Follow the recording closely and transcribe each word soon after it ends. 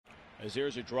As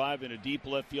there's a drive in a deep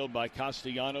left field by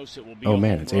Castellanos, it will be. Oh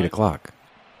man, it's 8 o'clock.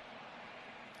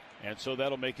 And so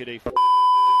that'll make it a.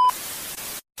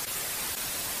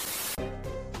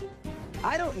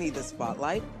 I don't need the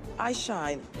spotlight. I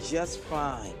shine just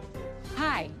fine.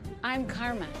 Hi, I'm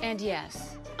Karma, and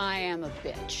yes, I am a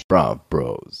bitch. Brav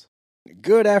Bros.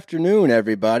 Good afternoon,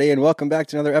 everybody, and welcome back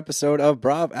to another episode of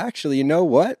Brav. Actually, you know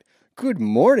what? Good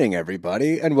morning,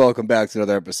 everybody, and welcome back to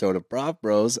another episode of Brav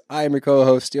Bros. I am your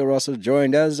co-host, Steele Russell,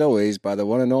 joined as always by the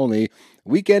one and only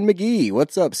Weekend McGee.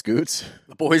 What's up, Scoots?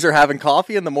 The boys are having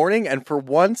coffee in the morning, and for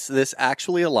once, this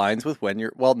actually aligns with when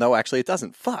you're... Well, no, actually, it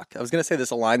doesn't. Fuck. I was going to say this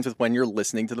aligns with when you're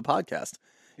listening to the podcast.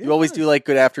 You always do like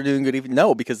good afternoon, good evening.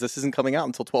 No, because this isn't coming out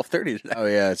until 12:30 today. Oh,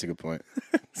 yeah, that's a good point.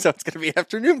 So it's going to be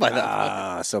afternoon by then.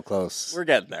 Ah, so close. We're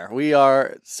getting there. We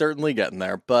are certainly getting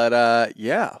there. But,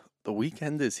 yeah, the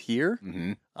weekend is here.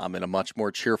 Mm-hmm. I'm in a much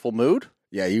more cheerful mood.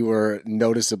 Yeah, you were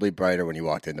noticeably brighter when you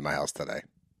walked into my house today.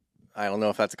 I don't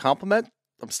know if that's a compliment.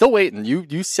 I'm still waiting.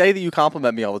 You say that you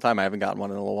compliment me all the time. I haven't gotten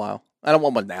one in a little while. I don't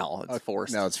want one now. It's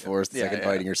forced. Now it's forced. It's like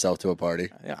inviting yourself to a party.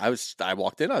 Yeah, I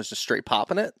walked in. I was just straight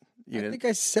popping it. I think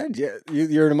I said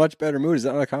you're in a much better mood. Is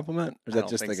that not a compliment? Or is that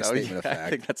just like a statement of fact? I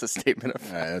think that's a statement of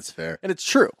fact. All right, that's fair. And it's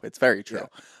true. It's very true.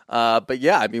 Yeah. But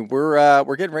yeah, I mean,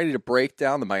 we're getting ready to break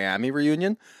down the Miami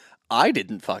reunion. I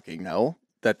didn't fucking know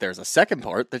that there's a second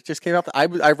part that just came out. I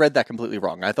read that completely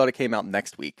wrong. I thought it came out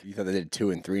next week. You thought they did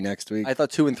 2 and 3 next week? I thought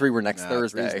 2 and 3 were next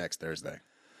Thursday. 3's next Thursday.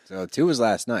 So 2 was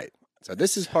last night. So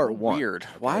this is part 1. Weird.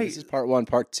 Okay, Why? This is part 1.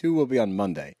 Part 2 will be on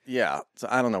Monday. Yeah. So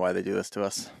I don't know why they do this to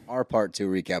us. Our part 2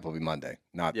 recap will be Monday.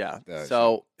 Not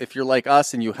So if you're like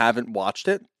us and you haven't watched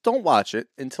it, don't watch it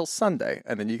until Sunday,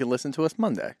 and then you can listen to us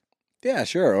Monday. Yeah,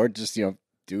 sure. Or just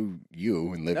do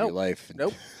you and live your life.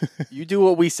 Nope. You do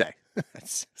what we say.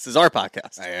 This is our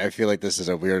podcast. I feel like this is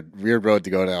a weird road to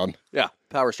go down. Yeah,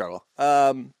 power struggle.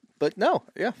 But no,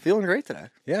 feeling great today.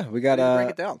 Yeah, we got break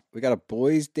it down. We got a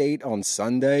boys' date on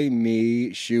Sunday.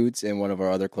 Me, Shoots, and one of our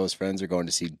other close friends are going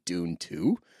to see Dune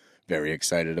 2. Very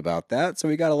excited about that. So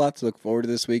we got a lot to look forward to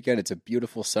this weekend. It's a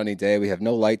beautiful sunny day. We have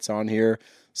no lights on here,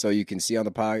 so you can see on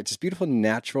the pod. It's just beautiful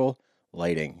natural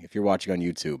lighting. If you're watching on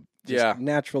YouTube. Just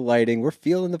natural lighting. We're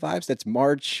feeling the vibes. That's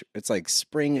March. It's like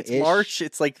spring-ish. It's March.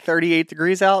 It's like 38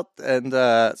 degrees out, and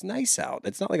it's nice out.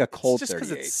 It's not like a cold 38. Just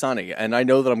because it's sunny, and I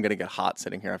know that I'm going to get hot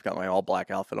sitting here. I've got my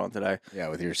all-black outfit on today. Yeah,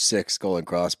 with your 6 skull and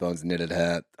crossbones knitted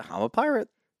hat. I'm a pirate.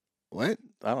 What?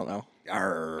 I don't know.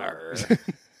 Arr.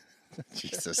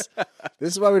 Jesus.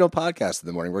 This is why we don't podcast in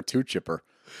the morning. We're too chipper.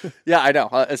 Yeah, I know.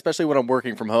 Especially when I'm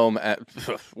working from home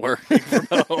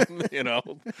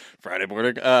Friday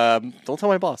morning. Don't tell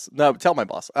my boss. No, tell my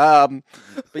boss. But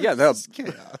yeah, no.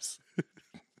 Chaos.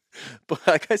 But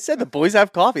like I said, the boys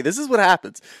have coffee. This is what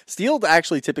happens. Steele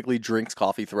actually typically drinks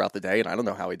coffee throughout the day, and I don't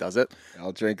know how he does it.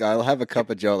 I'll have a cup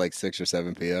of Joe at like 6 or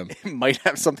 7 p.m. It might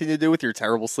have something to do with your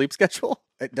terrible sleep schedule.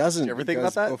 It doesn't. Did you ever think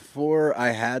about that? Before I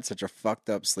had such a fucked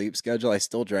up sleep schedule, I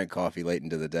still drank coffee late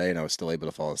into the day, and I was still able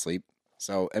to fall asleep.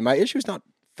 So, and my issue is not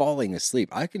falling asleep.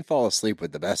 I can fall asleep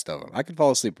with the best of them. I can fall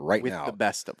asleep now. With the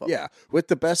best of them. Yeah. With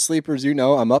the best sleepers,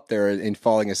 I'm up there in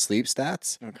falling asleep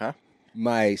stats. Okay.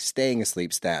 My staying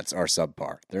asleep stats are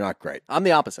subpar. They're not great. I'm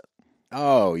the opposite.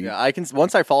 Oh, yeah. I can.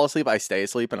 Once I fall asleep, I stay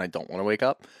asleep, and I don't want to wake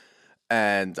up.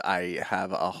 And I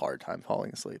have a hard time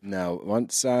falling asleep. No,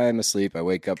 once I'm asleep, I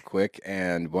wake up quick.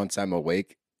 And once I'm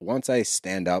awake, once I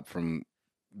stand up from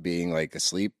being like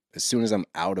asleep, as soon as I'm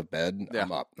out of bed,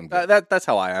 I'm up. I'm good. That's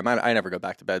how I am. I never go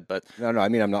back to bed, but no. I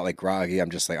mean, I'm not like groggy. I'm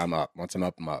just like I'm up. Once I'm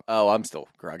up, I'm up. Oh, I'm still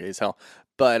groggy as hell.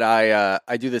 But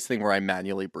I do this thing where I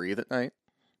manually breathe at night.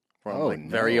 Where I'm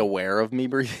very aware of me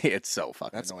breathing. It's so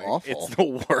fucking annoying. Awful. It's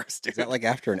the worst. Dude. Is that like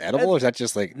after an edible, or is that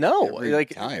just like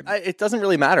time? It doesn't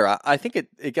really matter. I think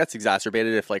it gets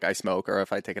exacerbated if like I smoke or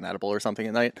if I take an edible or something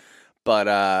at night.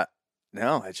 But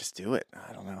no, I just do it.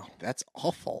 I don't know. That's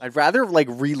awful. I'd rather like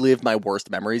relive my worst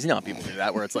memories. You know how people do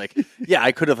that, where it's like, yeah,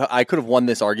 I could have won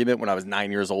this argument when I was 9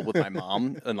 years old with my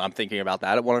mom, and I'm thinking about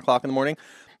that at 1 o'clock in the morning.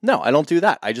 No, I don't do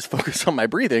that. I just focus on my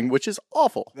breathing, which is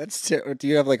awful. Do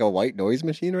you have like a white noise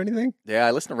machine or anything? Yeah,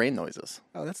 I listen to rain noises.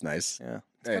 Oh, that's nice. Yeah.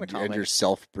 And you're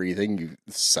self-breathing, you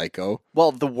psycho.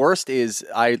 Well, the worst is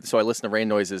I listen to rain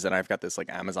noises, and I've got this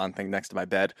like Amazon thing next to my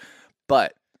bed,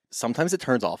 but sometimes it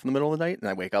turns off in the middle of the night, and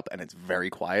I wake up and it's very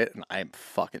quiet, and I am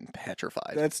fucking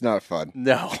petrified. That's not fun.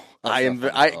 No, I am.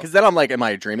 Because then I'm like, am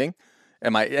I dreaming?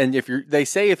 And they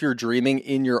say if you're dreaming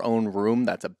in your own room,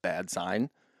 that's a bad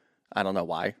sign. I don't know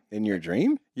why. In your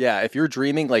dream? Yeah, if you're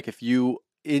dreaming, like if you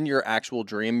in your actual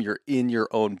dream, you're in your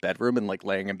own bedroom and like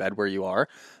laying in bed where you are,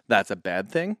 that's a bad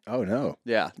thing. Oh no.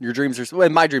 Yeah, your dreams are. Well,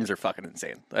 my dreams are fucking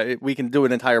insane. We can do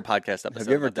an entire podcast episode. Have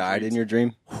you ever died in your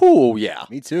dream? Oh yeah,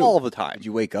 Me too. all the time. Did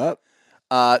you wake up?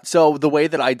 So the way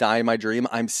that I die in my dream,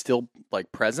 I'm still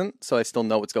like present, so I still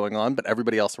know what's going on, but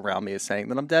everybody else around me is saying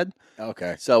that I'm dead.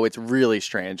 Okay. So it's really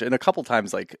strange. And a couple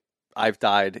times, like I've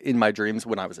died in my dreams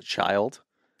when I was a child.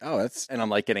 Oh, that's And I'm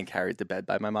like getting carried to bed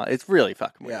by my mom. It's really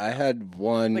fucking weird. yeah. I had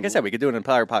one. Like I said, we could do an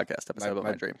entire podcast episode about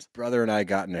my dreams. Brother and I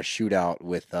got in a shootout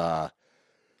with I'm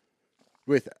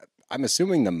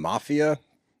assuming the mafia.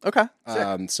 Okay.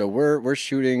 Sick. So we're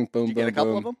shooting. Boom, Did you boom, get a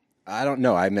couple boom. of them? I don't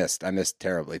know. I missed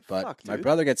terribly. But Fuck, my dude.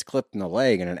 brother gets clipped in the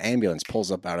leg, and an ambulance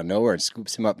pulls up out of nowhere and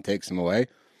scoops him up and takes him away.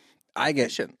 I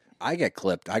get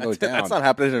clipped. I go down. That's not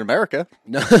happening in America.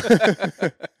 No,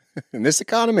 in this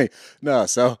economy, no.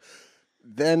 So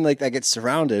then, like, I get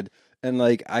surrounded, and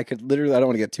like I could literally. I don't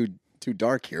want to get too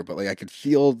dark here, but like I could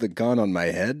feel the gun on my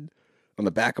head, on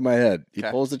the back of my head. He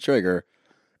Okay. pulls the trigger,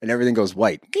 and everything goes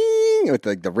white. Ding! With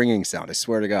like the ringing sound. I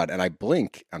swear to God. And I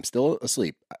blink. I'm still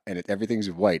asleep, and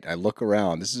everything's white. I look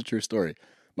around. This is a true story.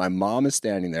 My mom is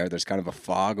standing there. There's kind of a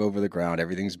fog over the ground.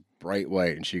 Everything's bright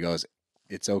white, and she goes,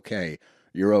 "It's okay.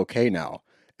 You're okay now."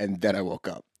 And then I woke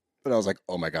up, and I was like,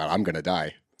 "Oh my God, I'm gonna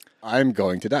die. I'm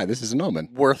going to die. This is an omen."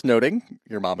 Worth noting,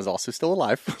 your mom is also still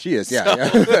alive. She is, yeah. Yeah.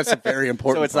 That's a very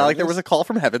important. So it's not like there was a call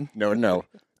from heaven. No.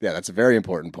 Yeah, that's a very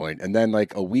important point. And then,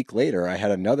 like a week later, I had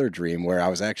another dream where I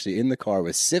was actually in the car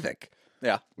with Civic.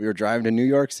 Yeah. We were driving to New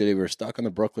York City. We were stuck on the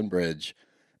Brooklyn Bridge,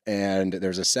 and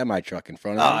there's a semi truck in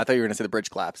front Oh, of me. I thought you were going to say the bridge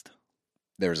collapsed.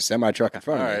 There was a semi truck in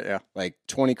front of All me, right, yeah. like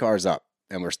 20 cars up,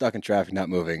 and we're stuck in traffic, not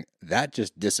moving. That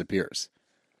just disappears.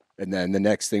 And then the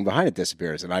next thing behind it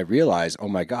disappears. And I realize, oh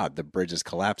my God, the bridge is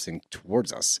collapsing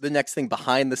towards us. The next thing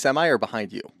behind the semi or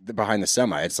behind you? Behind the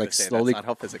semi. It's like say, that's slowly not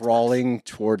how physics crawling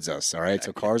towards us. All right.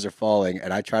 So cars are falling,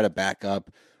 and I try to back up,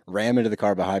 ram into the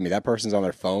car behind me. That person's on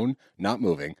their phone, not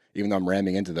moving, even though I'm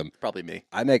ramming into them. Probably me.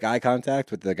 I make eye contact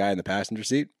with the guy in the passenger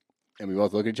seat, and we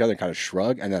both look at each other and kind of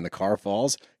shrug. And then the car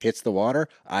falls, hits the water.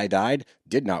 I died,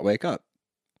 did not wake up.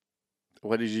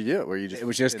 What did you do? Were you just It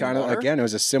was just in kind of, water? again, it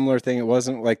was a similar thing. It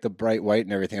wasn't like the bright white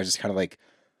and everything. I was just kind of like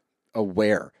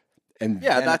aware. And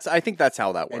Yeah, then, I think that's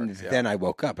how that and works. then I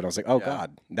woke up and I was like, oh Yeah.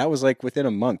 God. That was like within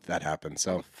a month that happened. How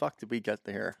So the fuck did we get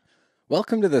there?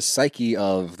 welcome to the psyche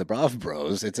of the Brav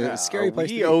Bros. It's a scary Are place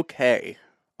to we be. okay?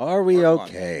 Are we Part one.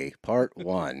 okay? Part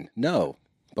 1. No,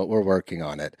 but we're working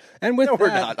on it. And with No, we're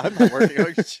that, not. I'm not working.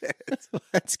 Oh, shit.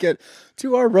 let's get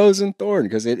to our Rose and Thorn,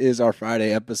 because it is our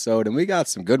Friday episode, and we got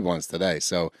some good ones today.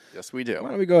 So Yes, we why do.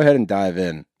 don't we go ahead and dive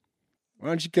in? Why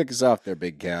don't you kick us off there,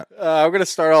 big cat? I'm going to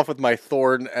start off with my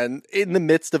thorn, and in the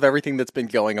midst of everything that's been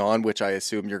going on, which I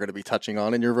assume you're going to be touching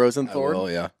on in your Rose and Thorn, Oh,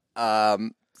 yeah.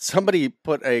 somebody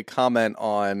put a comment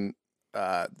on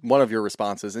one of your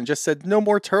responses and just said, "No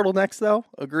more turtlenecks, though."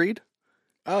 Agreed?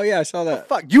 Oh, yeah, I saw that.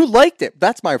 Fuck, you liked it.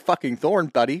 That's my fucking thorn,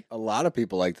 buddy. A lot of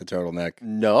people like the turtleneck.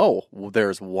 No, well,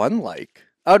 there's one like.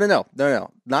 Oh, no,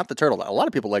 not the turtleneck. A lot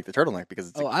of people like the turtleneck because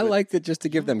it's Oh, I liked it just to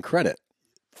give them credit.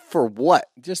 for what?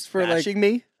 Just for Bashing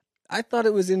me? I thought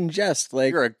it was in jest.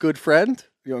 Like, You're a good friend?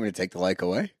 you want me to take the like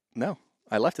away? No,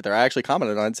 I left it there. I actually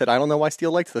commented on it and said, "I don't know why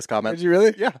Steele likes this comment." Did you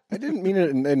really? Yeah. I didn't mean it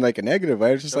in like a negative way.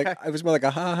 I was just Okay. like, I was more like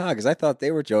a ha ha, because I thought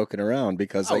they were joking around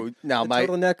because Oh, like now the my-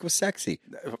 turtleneck was sexy.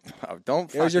 Oh, don't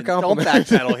There's your don't compliment.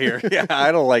 backpedal here. Yeah,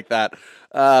 I don't like that.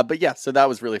 But yeah, so that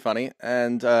was really funny.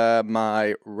 And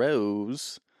my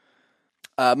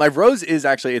rose is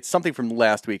actually, it's something from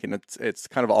last week, and it's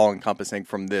kind of all encompassing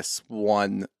from this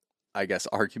one, I guess,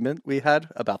 argument we had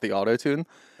about the auto-tune.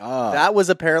 Ah, That was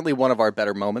apparently one of our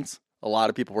better moments. A lot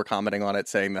of people were commenting on it,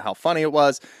 saying that how funny it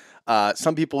was.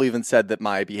 Some people even said that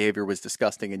my behavior was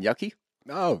disgusting and yucky.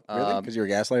 oh, really? Because you were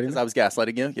gaslighting Because me? I was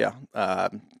gaslighting you, yeah.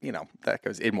 That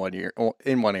goes in one ear,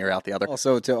 out the other.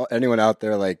 Also, to anyone out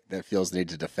there like that feels the need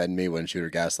to defend me when Shooter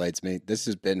gaslights me, this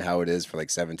has been how it is for like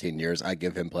 17 years. I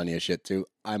give him plenty of shit too.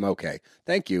 I'm okay.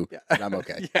 Thank you. But I'm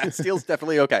okay. Yeah, Steele's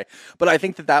definitely okay. But I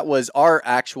think that was our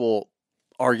actual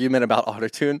argument about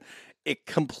autotune. It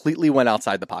completely went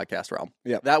outside the podcast realm.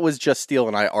 Yeah. That was just Steele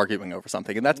and I arguing over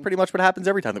something. And that's pretty much what happens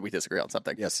every time that we disagree on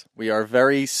something. Yes. We are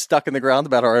very stuck in the ground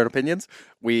about our own opinions.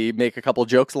 We make a couple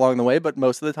jokes along the way, but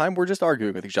most of the time we're just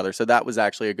arguing with each other. So that was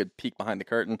actually a good peek behind the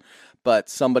curtain. But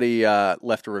somebody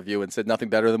left a review and said nothing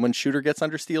better than when Shooter gets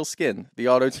under Steele's skin. The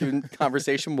auto-tune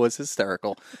conversation was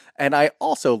hysterical. And I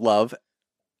also love,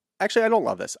 actually I don't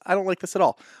love this. I don't like this at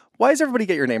all. Why does everybody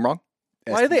get your name wrong?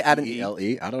 Why do they add an E? Steele?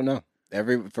 I don't know.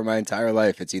 For my entire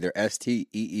life, it's either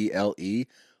Steele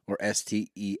or Steal.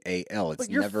 It's But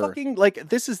you're never. fucking like,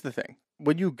 this is the thing.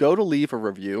 When you go to leave a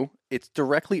review, it's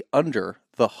directly under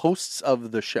the hosts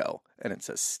of the show, and it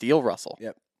says Steele Russell.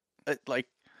 Yep. Like,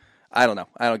 I don't know.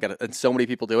 I don't get it. And so many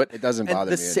people do it. It doesn't And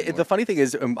bother me anymore. The funny thing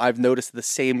is, I've noticed the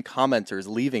same commenters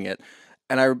leaving it,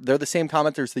 and they're the same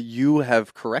commenters that you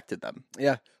have corrected them.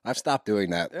 Yeah, I've stopped doing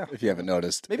that. Yeah. If you haven't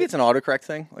noticed, Maybe it's an autocorrect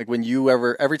thing. Like when you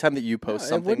every time that you post It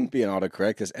something, wouldn't be an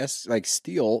autocorrect because like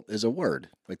steel is a word,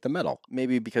 like the metal.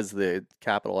 maybe because the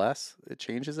capital S, it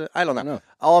changes it. I don't know. know.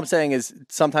 All I'm saying is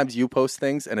sometimes you post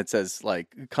things and it says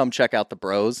like, "Come check out the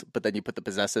bros," but then you put the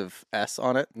possessive S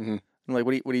on it. Mm-hmm. I'm like,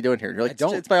 what are you doing here? And you're like,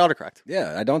 don't. it's my autocorrect.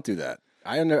 Yeah, I don't do that.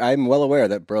 I'm well aware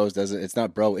that bros doesn't. It's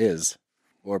not bro is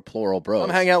or plural bros. I'm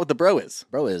hanging out with the bro is.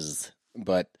 Bro is.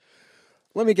 But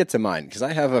let me get to mine because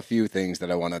I have a few things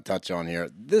that I want to touch on here.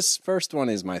 This first one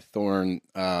is my thorn,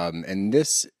 and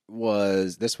this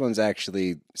one's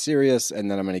actually serious, and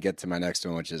then I'm going to get to my next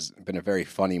one, which has been a very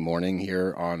funny morning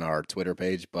here on our Twitter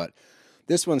page. But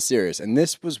this one's serious, and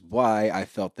this was why I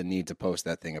felt the need to post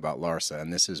that thing about Larsa,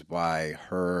 and this is why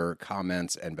her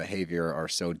comments and behavior are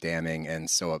so damning and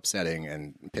so upsetting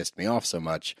and pissed me off so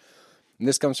much. And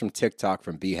this comes from TikTok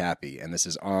from Be Happy, and this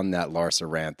is on that Larsa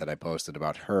rant that I posted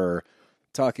about her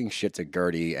talking shit to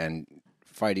Gertie and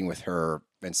fighting with her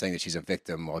and saying that she's a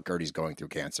victim while Gertie's going through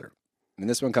cancer. And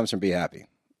this one comes from Be Happy.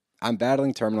 I'm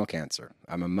battling terminal cancer.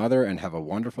 I'm a mother and have a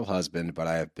wonderful husband, but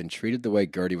I have been treated the way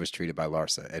Gertie was treated by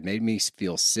Larsa. It made me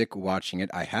feel sick watching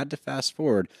it. I had to fast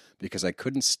forward because I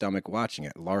couldn't stomach watching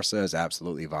it. Larsa is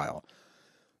absolutely vile.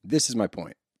 This is my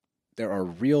point. There are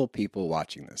real people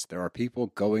watching this. There are people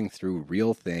going through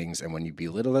real things, and when you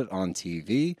belittle it on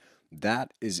TV,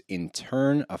 that is in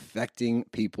turn affecting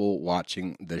people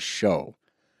watching the show.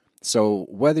 So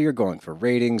whether you're going for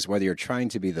ratings, whether you're trying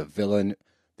to be the villain,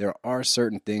 there are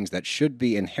certain things that should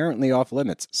be inherently off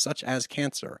limits, such as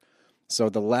cancer. So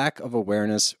the lack of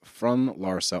awareness from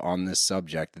Larsa on this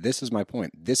subject, this is my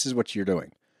point. This is what you're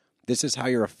doing. This is how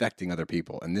you're affecting other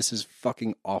people, and this is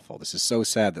fucking awful. This is so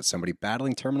sad that somebody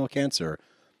battling terminal cancer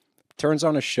turns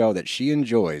on a show that she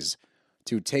enjoys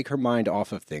to take her mind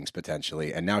off of things,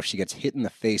 potentially, and now she gets hit in the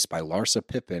face by Larsa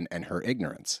Pippen and her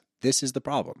ignorance. This is the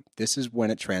problem. This is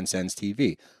when it transcends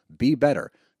TV. Be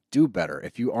better. Do better.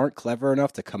 If you aren't clever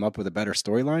enough to come up with a better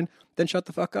storyline, then shut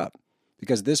the fuck up.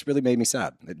 Because this really made me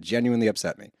sad. It genuinely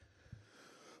upset me.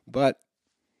 But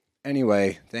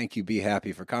anyway, thank you, Be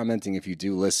Happy, for commenting. If you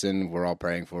do listen, we're all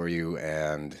praying for you,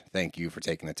 and thank you for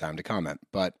taking the time to comment.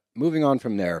 But moving on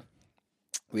from there,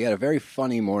 we had a very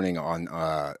funny morning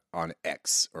on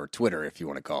X, or Twitter, if you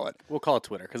want to call it. We'll call it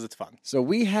Twitter because it's fun. So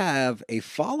we have a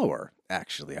follower,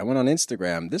 actually. I went on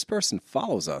Instagram. This person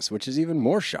follows us, which is even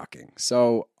more shocking.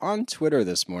 So on Twitter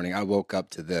this morning, I woke up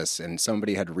to this, and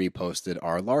somebody had reposted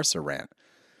our Larsa rant.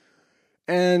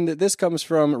 And this comes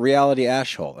from Reality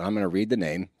Ashhole. And I'm going to read the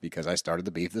name because I started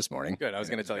the beef this morning. Good. I was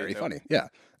going to tell you. Very funny. Yeah.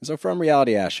 And so from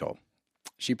Reality Ashhole,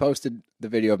 she posted the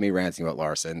video of me ranting about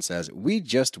Larsa and says, "We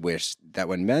just wish that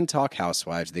when men talk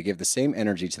housewives, they give the same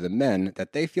energy to the men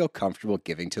that they feel comfortable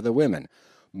giving to the women.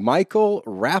 Michael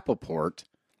Rappaport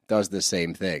does the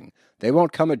same thing. They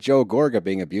won't come at Joe Gorga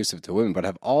being abusive to women, but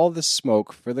have all the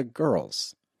smoke for the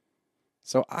girls."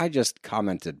 So I just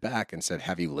commented back and said,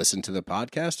 have you listened to the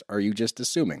podcast? Or are you just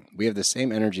assuming? We have the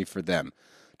same energy for them.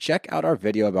 Check out our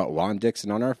video about Juan Dixon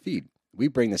on our feed. We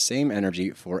bring the same energy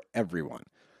for everyone.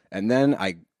 And then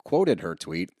I quoted her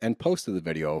tweet and posted the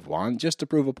video of Juan just to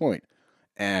prove a point.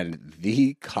 And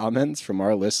the comments from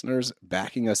our listeners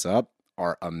backing us up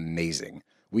are amazing.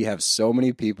 We have so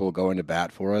many people going to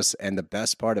bat for us. And the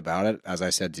best part about it, as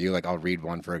I said to you, like I'll read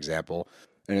one, for example.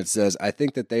 And it says, "I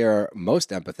think that they are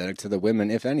most empathetic to the women,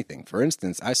 if anything. For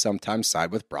instance, I sometimes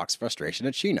side with Brock's frustration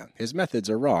at Sheena. His methods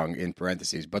are wrong, in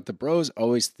parentheses, but the bros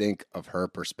always think of her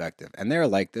perspective. And they're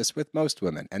like this with most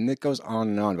women." And it goes on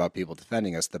and on about people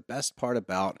defending us. The best part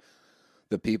about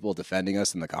the people defending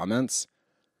us in the comments,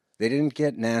 they didn't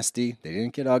get nasty. They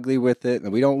didn't get ugly with it.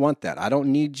 And we don't want that. I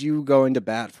don't need you going to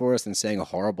bat for us and saying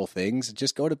horrible things.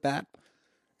 Just go to bat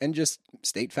and just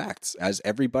state facts, as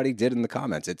everybody did in the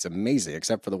comments. It's amazing,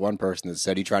 except for the one person that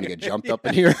said he trying to get jumped up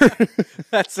in here.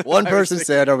 That's one person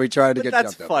said, "Are we trying to get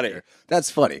that's jumped funny. up in here?" That's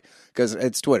funny, because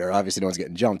it's Twitter. Obviously, no one's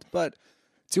getting jumped. But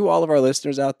to all of our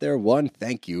listeners out there, one,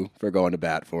 thank you for going to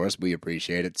bat for us. We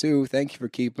appreciate it. Two, thank you for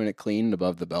keeping it clean and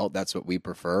above the belt. That's what we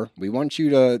prefer. We want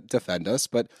you to defend us,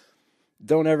 but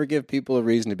don't ever give people a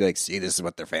reason to be like, see, this is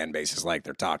what their fan base is like.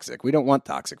 They're toxic. We don't want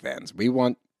toxic fans. We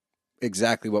want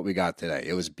exactly what we got today.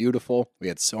 It was beautiful. We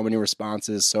had so many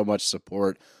responses, so much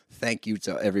support. Thank you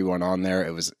to everyone on there.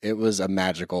 It was a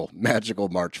magical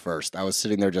March 1st. I was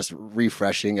sitting there just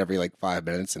refreshing every like 5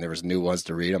 minutes, and there was new ones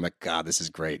to read. I'm like, God, this is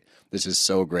great. This is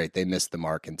so great. They missed the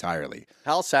mark entirely.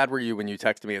 How sad were you when you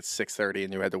texted me at 6:30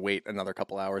 and you had to wait another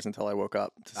couple hours until I woke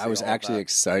up? I was actually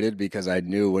excited because I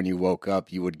knew when you woke up,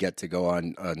 you would get to go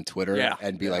on Twitter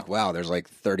and be like, wow, there's like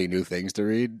 30 new things to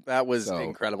read. That was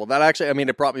incredible. That actually, I mean,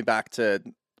 it brought me back to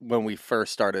when we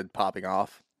first started popping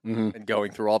off. And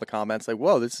going through all the comments like,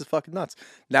 whoa, this is fucking nuts.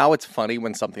 Now it's funny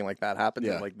when something like that happens.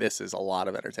 Yeah. Like, this is a lot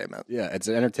of entertainment. Yeah, it's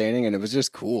entertaining, and it was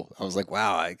just cool. I was like,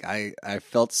 wow, I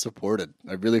felt supported.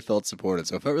 I really felt supported,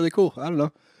 so it felt really cool. I don't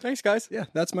know. Thanks, guys. Yeah,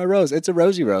 that's my rose. It's a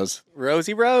rosy rose.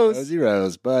 Rosy rose. Rosy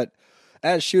rose. But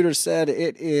as Shooter said,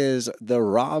 it is the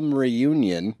RHOM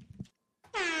reunion.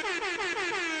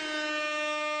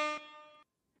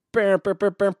 I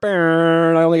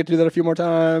only get to do that a few more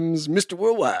times. Mr.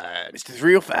 Worldwide. Mr.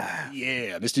 305.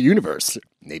 Yeah, Mr. Universe.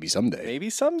 Maybe someday. Maybe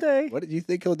someday. What do you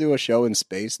think he'll do a show in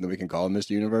space and then we can call him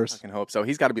Mr. Universe? I can hope so.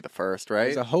 He's got to be the first, right?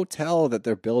 There's a hotel that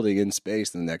they're building in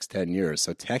space in the next 10 years.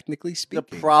 So technically speaking.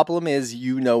 The problem is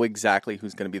you know exactly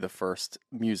who's going to be the first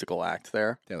musical act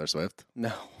there. Taylor Swift.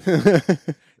 No.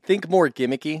 Think more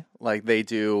gimmicky like they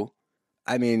do.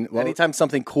 I mean, well, anytime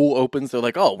something cool opens, they're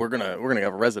like, "Oh, we're gonna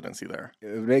have a residency there."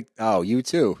 You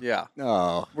too? Yeah.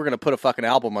 Oh, we're gonna put a fucking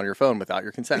album on your phone without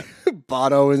your consent.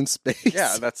 Bono in space.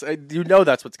 Yeah, that's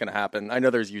that's what's gonna happen. I know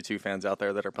there's U2 fans out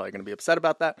there that are probably gonna be upset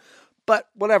about that, but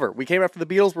whatever. We came after the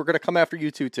Beatles. We're gonna come after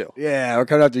U2 too. Yeah, we're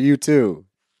coming after U2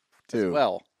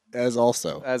 too. As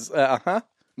also.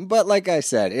 But like I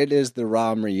said, it is the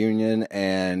RHOM reunion,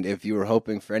 and if you were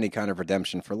hoping for any kind of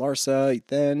redemption for Larsa,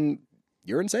 then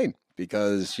you're insane.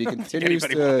 Because she continues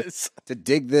to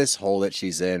dig this hole that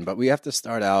she's in. But we have to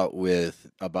start out with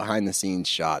a behind-the-scenes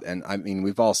shot. And, I mean,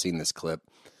 we've all seen this clip.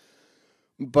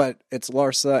 But it's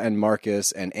Larsa and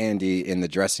Marcus and Andy in the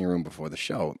dressing room before the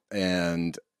show.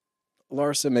 And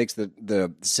Larsa makes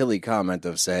the silly comment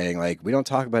of saying, like, we don't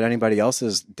talk about anybody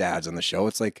else's dads on the show.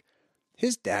 It's like,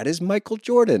 his dad is Michael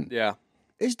Jordan. Yeah.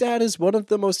 His dad is one of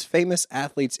the most famous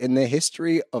athletes in the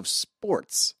history of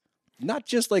sports. Not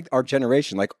just, like, our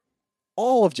generation, like,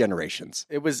 all of generations.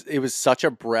 It was such a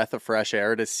breath of fresh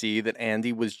air to see that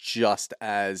Andy was just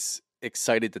as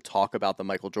excited to talk about the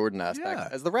Michael Jordan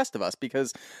aspect as the rest of us,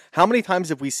 because how many times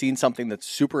have we seen something that's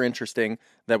super interesting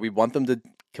that we want them to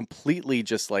completely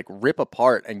just like rip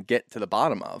apart and get to the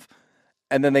bottom of,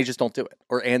 and then they just don't do it,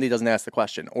 or Andy doesn't ask the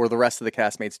question, or the rest of the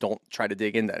castmates don't try to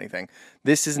dig into anything.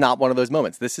 This is not one of those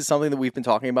moments. This is something that we've been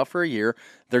talking about for a year.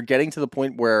 They're getting to the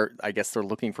point where I guess they're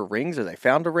looking for rings, or they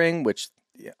found a ring, which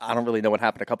I don't really know what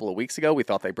happened a couple of weeks ago. We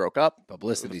thought they broke up.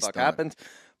 Publicity stuff happened.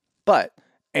 But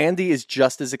Andy is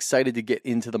just as excited to get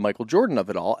into the Michael Jordan of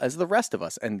it all as the rest of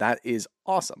us, and that is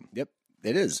awesome. Yep,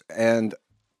 it is. And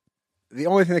the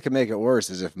only thing that could make it worse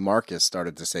is if Marcus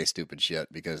started to say stupid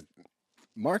shit, because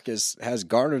Marcus has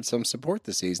garnered some support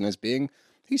this season as being,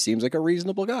 he seems like a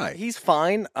reasonable guy. He's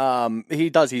fine. He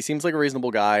does. He seems like a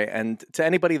reasonable guy. And to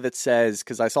anybody that says,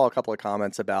 because I saw a couple of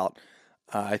comments about,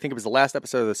 I think it was the last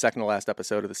episode or the second to last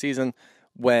episode of the season,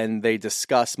 when they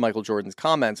discuss Michael Jordan's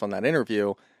comments on that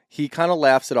interview, he kind of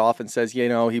laughs it off and says, he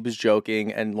was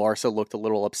joking, and Larsa looked a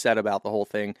little upset about the whole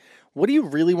thing. What do you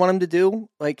really want him to do?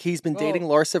 Like, he's been dating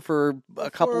Larsa for a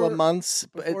couple of months.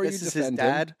 This is his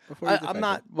dad. I'm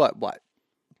not, what?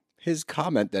 His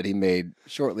comment that he made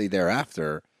shortly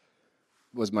thereafter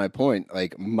was my point.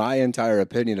 Like, my entire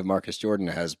opinion of Marcus Jordan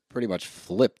has pretty much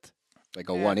flipped like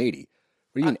a 180.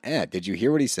 What do you mean, Ed? Did you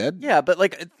hear what he said? Yeah, but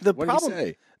like the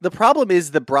problem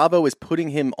is that Bravo is putting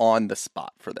him on the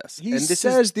spot for this. He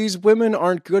says these women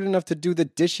aren't good enough to do the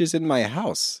dishes in my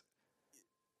house.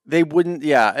 They wouldn't.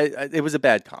 Yeah, it was a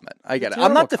bad comment. I get it.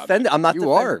 I'm not defending.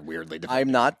 You are weirdly defending.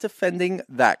 I'm not defending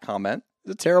that comment.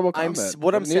 It's a terrible comment.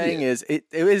 What I'm saying is it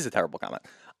is a terrible comment.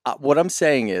 What I'm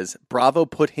saying is Bravo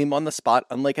put him on the spot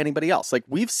unlike anybody else. Like,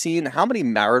 we've seen how many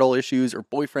marital issues or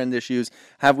boyfriend issues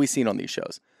have we seen on these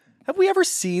shows? Have we ever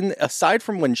seen, aside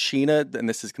from when Sheena, and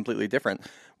this is completely different,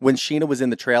 when Sheena was in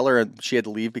the trailer and she had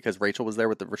to leave because Rachel was there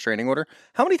with the restraining order,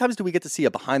 how many times do we get to see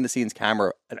a behind-the-scenes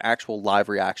camera, an actual live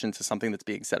reaction to something that's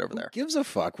being said over there? Who gives a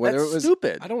fuck? That's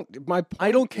stupid.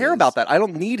 I don't care about that. I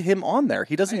don't need him on there.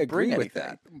 He doesn't bring anything.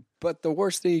 That. But the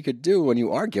worst thing you could do when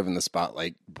you are given the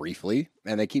spotlight briefly,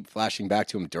 and they keep flashing back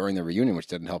to him during the reunion, which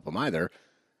didn't help him either,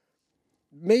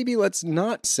 maybe let's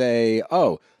not say,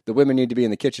 oh, the women need to be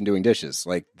in the kitchen doing dishes.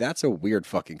 Like, that's a weird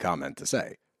fucking comment to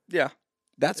say. Yeah.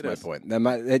 That's my point.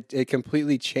 It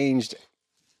completely changed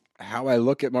how I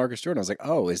look at Marcus Jordan. I was like,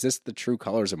 oh, is this the true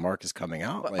colors of Marcus coming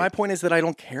out? But Like, my point is that I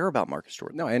don't care about Marcus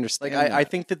Jordan. no, I understand. Like I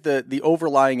think that the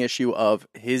overlying issue of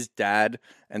his dad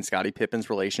and Scottie Pippen's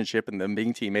relationship and them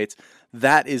being teammates,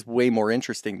 that is way more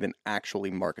interesting than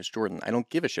actually Marcus Jordan. I don't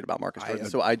give a shit about Marcus Jordan,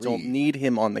 so I don't agree. need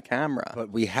him on the camera. But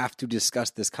we have to discuss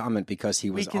this comment because he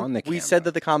was on the camera. We said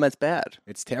that the comment's bad.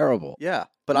 It's terrible. Yeah,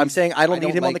 but I'm saying I don't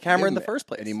need him on the like camera in him the first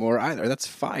place anymore either. That's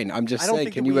fine. I'm just I don't saying,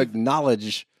 think can that you we've-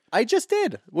 acknowledge? I just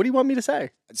did. What do you want me to say?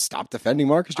 Stop defending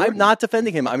Marcus Jordan. I'm not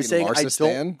defending him. I'm Fucking saying I Larsa don't.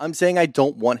 stan? I'm saying I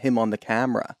don't want him on the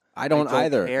camera. I don't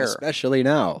either, care. especially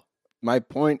now. My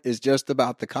point is just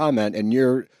about the comment, and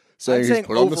you're saying, I'm saying he's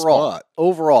put on the overall. spot.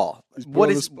 Overall, He's put what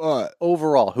on the is spot?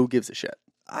 overall? Who gives a shit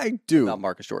I do. about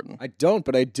Marcus Jordan? I don't,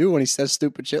 but I do when he says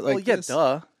stupid shit like well, yeah, this.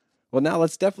 duh. Well, now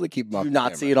let's definitely keep him Do off you the not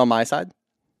camera. see it on my side?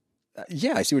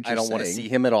 Yeah, I see what you're I don't saying. want to see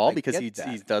him at all I because get he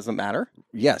that. doesn't matter.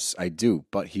 Yes, I do,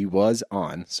 but he was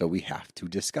on, so we have to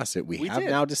discuss it. We have did.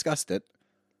 now discussed it.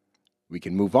 We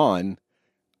can move on.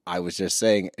 I was just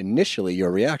saying initially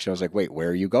your reaction. I was like, "Wait, where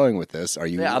are you going with this? Are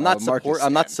you?" Yeah, I'm a not Marcus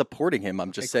I'm not stan?" supporting him.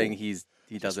 I'm just Okay, saying cool. he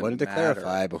Just doesn't wanted to matter.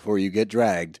 clarify before you get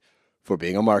dragged for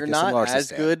being a Marcus You're and not Larsa as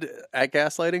stan. good at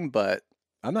gaslighting, but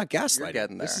I'm not gaslighting.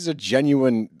 getting This there. is a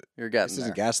genuine. you're getting This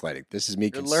there. isn't gaslighting. This is me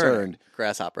You're concerned. learning,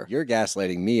 grasshopper. You're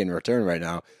gaslighting me in return right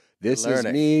now. This is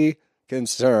learning. me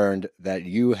concerned that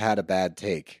you had a bad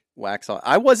take. Wax on.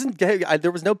 I wasn't.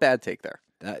 There was no bad take there.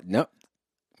 No,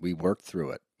 we worked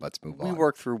through it. Let's move on. We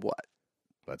worked through what?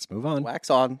 Let's move on.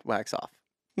 Wax on, wax off.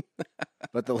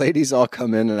 But the ladies all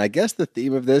come in, and I guess the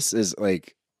theme of this is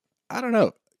like, I don't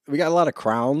know. We got a lot of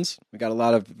crowns. We got a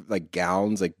lot of like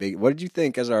gowns, like big. What did you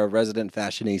think as our resident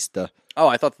fashionista? Oh,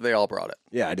 I thought that they all brought it.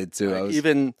 Yeah, I did too.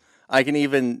 I can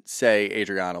even say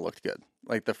Adriana looked good.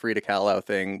 Like the Frida Kahlo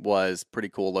thing was pretty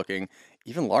cool looking.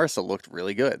 Even Larsa looked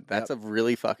really good. That's a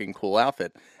really fucking cool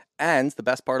outfit. And the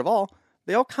best part of all,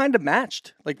 they all kind of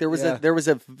matched. Like there was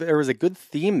a good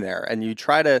theme there. And you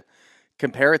try to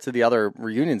compare it to the other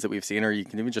reunions that we've seen, or you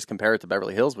can even just compare it to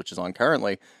Beverly Hills, which is on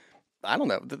currently. I don't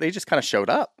know. They just kind of showed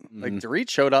up. Like Dorit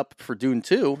showed up for Dune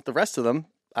 2. The rest of them,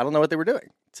 I don't know what they were doing.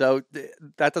 So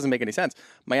that doesn't make any sense.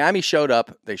 Miami showed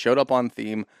up. They showed up on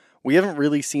theme. We haven't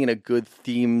really seen a good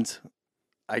themed,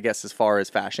 I guess, as far as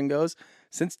fashion goes,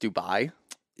 since Dubai.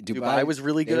 Dubai was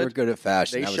really good. They were good at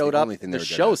fashion. They That was showed the up. only thing they The were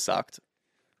good show at. sucked,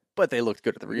 but they looked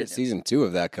good at the We get reunion. season 2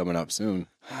 of that coming up soon.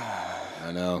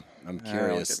 I know. I'm Don't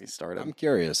curious. get me started. I'm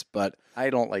curious, but I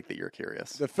don't like that you're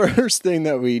curious. the first thing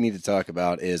that we need to talk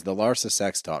about is the Larsa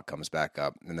sex talk comes back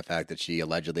up, and the fact that she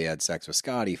allegedly had sex with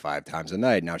Scotty 5 times a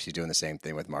night. Now she's doing the same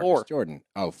thing with Marcus 4. Jordan.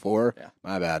 Oh, 4? Yeah.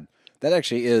 My bad. That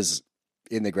actually is,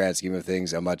 in the grand scheme of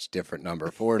things, a much different number.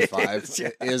 4 and 5 is, yeah.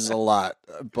 is a lot,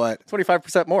 but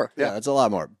 25% more. yeah, Yeah, it's a lot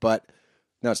more. But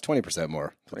no, it's 20%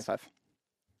 more. 25.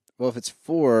 Well, if it's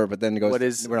 4, but then it goes. What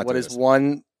is we're not what doing is this.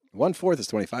 1? 1/4 is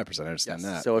 25%. I understand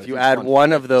Yes. that. So But if you it's add 1/4,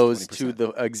 one of it's those to 20%. the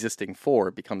existing 4,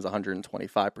 it becomes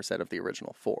 125% of the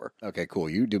original 4. Okay, cool.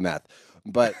 You do math.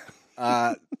 But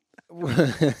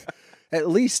at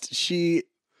least she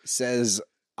says,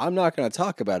 I'm not going to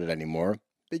talk about it anymore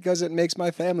because it makes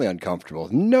my family uncomfortable.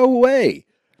 No way.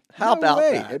 How No about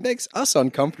way. that? It makes us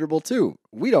uncomfortable too.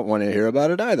 We don't want to hear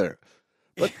about it either.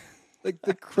 But like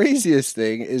the craziest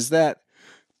thing is that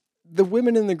the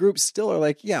women in the group still are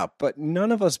like, yeah, but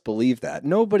none of us believe that.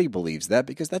 Nobody believes that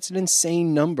because that's an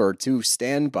insane number to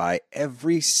stand by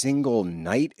every single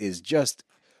night is just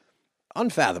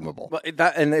unfathomable. Well,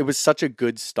 it was such a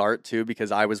good start too,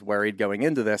 because I was worried going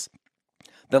into this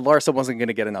that Larsa wasn't going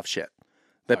to get enough shit,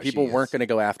 that Oh, people she weren't is. going to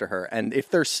go after her. And if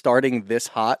they're starting this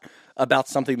hot about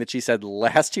something that she said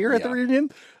last year at the Yeah. reunion,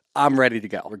 I'm ready to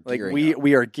go. Like gearing up.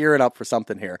 we are gearing up for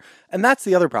something here. And that's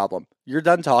the other problem. You're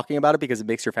done talking about it because it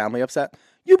makes your family upset.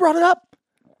 You brought it up.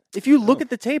 If you look at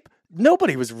the tape,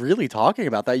 nobody was really talking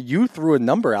about that. You threw a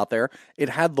number out there. It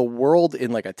had the world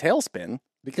in like a tailspin.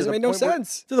 Because To it the made no point where-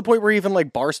 sense. to the point where even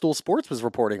like Barstool Sports was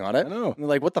reporting on it. I know. And they're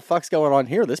like, what the fuck's going on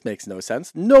here? This makes no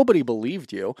sense. Nobody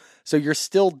believed you. So you're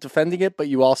still defending it, but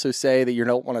you also say that you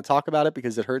don't want to talk about it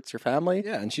because it hurts your family.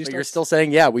 Yeah, and she But you're starts- still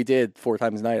saying, yeah, we did 4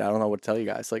 times a night. I don't know what to tell you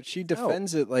guys. Like She no.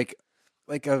 defends it like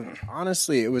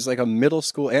honestly, it was like a middle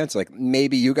school answer. Like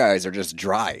maybe you guys are just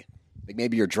dry. Like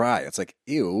maybe you're dry. It's like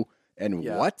ew and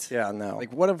Yeah. what? Yeah, no.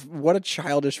 Like what a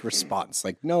childish response.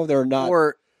 Like no, they're not.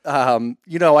 Or,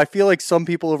 I feel like some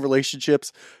people in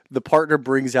relationships, the partner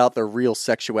brings out their real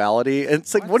sexuality. And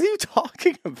it's like, what are you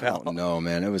talking about? Oh, no,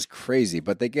 man, it was crazy.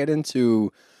 But they get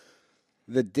into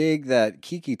the dig that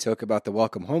Kiki took about the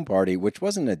welcome home party, which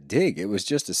wasn't a dig. It was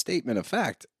just a statement of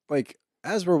fact. Like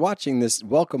as we're watching this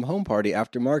welcome home party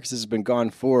after Marcus has been gone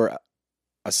for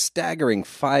a staggering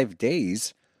 5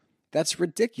 days, That's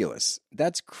ridiculous.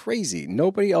 That's crazy.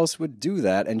 Nobody else would do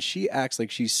that. And she acts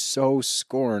like she's so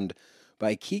scorned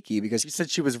by Kiki because She said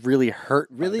she was really hurt.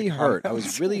 really hurt. I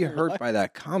was really hurt by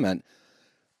that comment.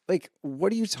 Like,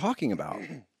 what are you talking about?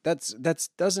 That's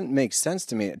doesn't make sense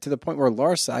to me. To the point where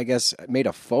Larsa, I guess, made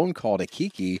a phone call to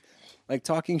Kiki, like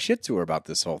talking shit to her about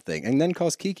this whole thing, and then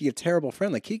calls Kiki a terrible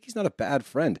friend. Like, Kiki's not a bad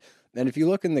friend. And if you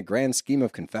look in the grand scheme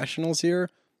of confessionals here,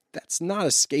 that's not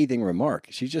a scathing remark.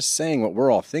 She's just saying what we're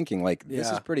all thinking. Like,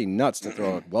 this is pretty nuts to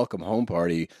throw a welcome home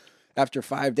party after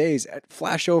 5 days.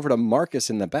 Flash over to Marcus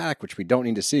in the back, which we don't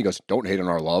need to see. He goes, "Don't hate on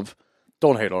our love."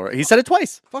 Don't hate on her. He said it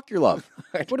twice. Fuck your love.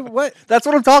 What? That's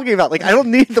what I'm talking about. Like, I don't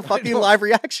need the fucking live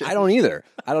reaction. I don't either.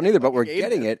 But we're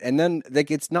getting it. And then, like,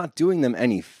 it's not doing them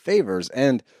any favors.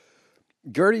 And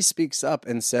Gertie speaks up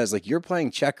and says, like, you're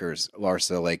playing checkers,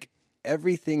 Larsa. Like,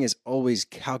 everything is always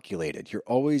calculated. You're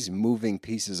always moving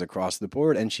pieces across the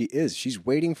board. And she is. She's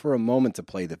waiting for a moment to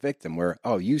play the victim where,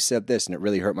 oh, you said this and it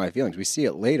really hurt my feelings. We see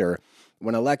it later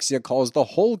when Alexia calls the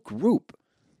whole group,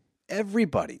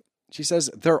 everybody. She says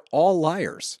they're all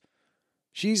liars.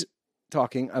 She's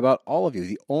talking about all of you.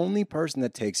 The only person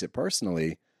that takes it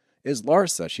personally is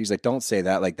Larsa. She's like, don't say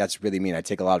that. Like, that's really mean. I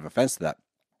take a lot of offense to that.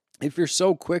 If you're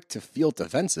so quick to feel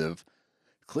defensive,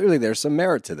 clearly there's some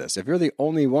merit to this. If you're the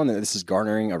only one that this is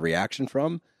garnering a reaction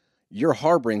from, you're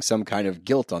harboring some kind of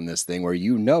guilt on this thing where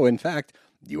you know, in fact,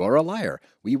 you are a liar.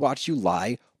 We watch you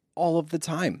lie all of the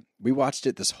time. We watched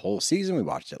it this whole season. We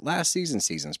watched it last season,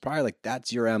 seasons prior. Like,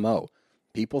 that's your MO.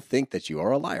 People think that you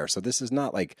are a liar. So this is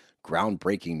not like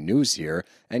groundbreaking news here.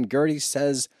 And Gertie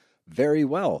says very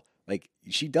well, like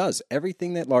she does.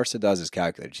 Everything that Larsa does is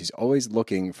calculated. She's always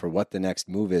looking for what the next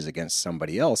move is against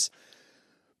somebody else.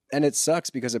 And it sucks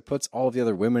because it puts all of the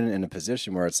other women in a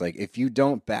position where it's like, if you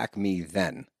don't back me,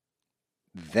 then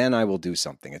I will do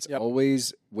something. It's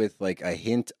always with like a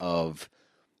hint of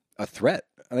a threat.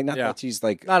 I think not that she's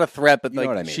like not a threat, but you know like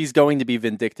what I mean. She's going to be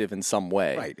vindictive in some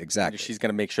way. Right, exactly. She's going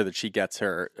to make sure that she gets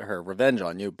her revenge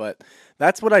on you. But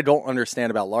that's what I don't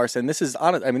understand about Larsa. And this is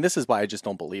honest. I mean, this is why I just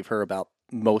don't believe her about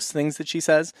most things that she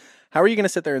says. How are you going to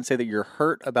sit there and say that you're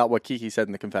hurt about what Kiki said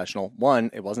in the confessional? One,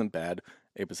 it wasn't bad.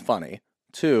 It was funny.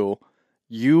 Two,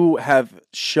 you have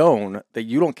shown that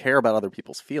you don't care about other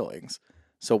people's feelings.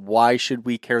 So why should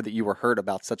we care that you were hurt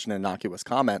about such an innocuous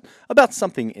comment about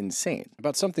something insane?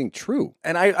 About something true.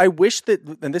 And I wish that,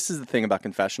 and this is the thing about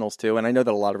confessionals too, and I know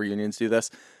that a lot of reunions do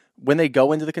this, when they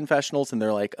go into the confessionals and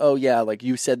they're like, oh yeah, like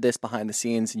you said this behind the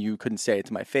scenes and you couldn't say it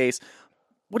to my face.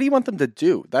 What do you want them to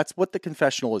do? That's what the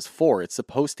confessional is for. It's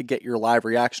supposed to get your live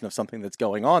reaction of something that's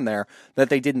going on there that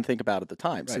they didn't think about at the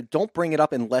time. Right. So don't bring it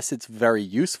up unless it's very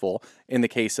useful. In the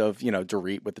case of, you know,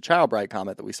 Dorit with the child bride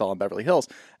comment that we saw in Beverly Hills,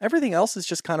 everything else is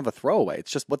just kind of a throwaway.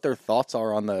 It's just what their thoughts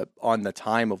are on the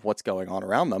time of what's going on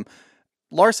around them.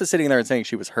 Larsa sitting there and saying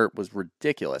she was hurt was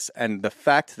ridiculous. And the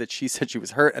fact that she said she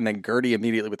was hurt and then Gertie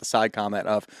immediately with the side comment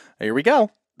of, here we go.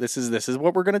 This is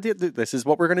what we're going to do. This is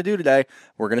what we're going to do today.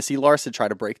 We're going to see Larsa try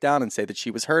to break down and say that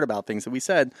she was hurt about things that we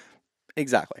said.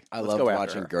 Exactly. I love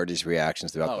watching Gertie's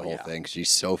reactions throughout the whole thing. She's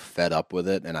so fed up with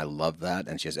it, and I love that,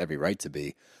 and she has every right to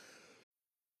be.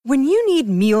 When you need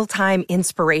mealtime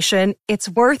inspiration, it's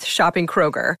worth shopping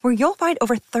Kroger, where you'll find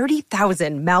over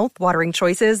 30,000 mouth-watering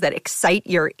choices that excite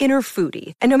your inner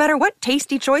foodie. And no matter what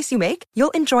tasty choice you make,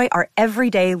 you'll enjoy our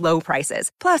everyday low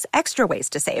prices, plus extra ways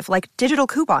to save, like digital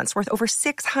coupons worth over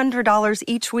 $600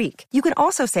 each week. You can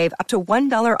also save up to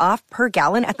 $1 off per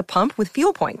gallon at the pump with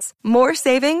fuel points. More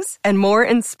savings and more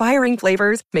inspiring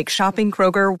flavors make shopping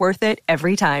Kroger worth it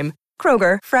every time.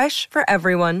 Kroger, fresh for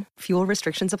everyone. Fuel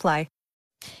restrictions apply.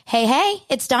 Hey,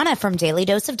 it's Donna from Daily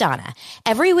Dose of Donna.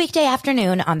 Every weekday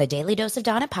afternoon on the Daily Dose of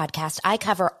Donna podcast, I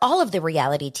cover all of the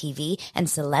reality TV and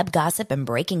celeb gossip and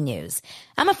breaking news.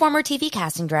 I'm a former TV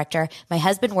casting director. My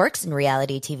husband works in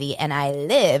reality TV, and I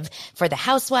live for the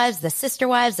housewives, the sister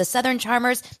wives, the Southern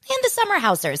Charmers, and the summer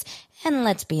housers. And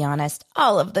let's be honest,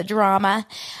 all of the drama.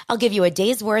 I'll give you a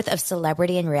day's worth of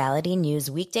celebrity and reality news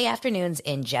weekday afternoons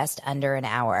in just under an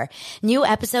hour. New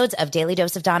episodes of Daily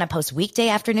Dose of Donna post weekday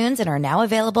afternoons and are now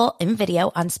available in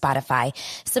video on Spotify.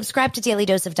 Subscribe to Daily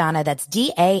Dose of Donna, that's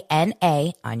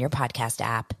DANA, on your podcast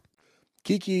app.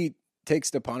 Kiki takes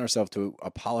it upon herself to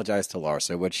apologize to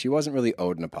Larsa, which she wasn't really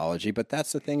owed an apology, but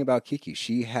that's the thing about Kiki.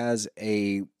 She has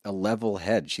a level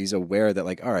head. She's aware that,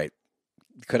 like, all right,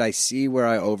 could I see where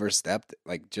I overstepped?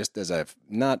 Like, just as a,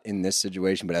 not in this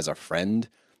situation, but as a friend?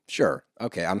 Sure.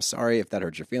 Okay, I'm sorry if that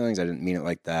hurt your feelings. I didn't mean it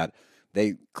like that.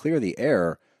 They clear the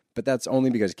air, but that's only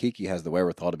because Kiki has the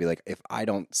wherewithal to be like, if I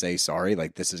don't say sorry,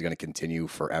 like, this is going to continue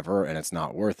forever, and it's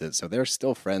not worth it. So they're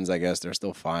still friends, I guess. They're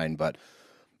still fine, but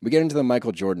We get into the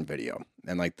Michael Jordan video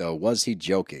and like the was he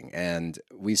joking? And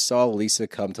we saw Lisa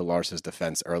come to Lars's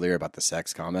defense earlier about the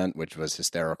sex comment, which was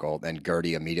hysterical. And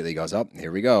Gertie immediately goes, "Up,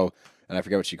 here we go." And I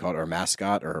forget what she called her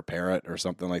mascot or her parrot or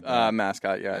something like that.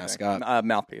 Mascot, yeah. Mascot.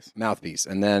 Mouthpiece. Mouthpiece.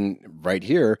 And then right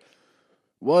here,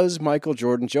 was Michael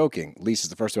Jordan joking? Lisa's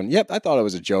the first one. Yep, I thought it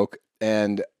was a joke.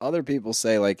 And other people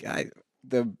say like,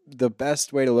 the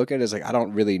best way to look at it is like, I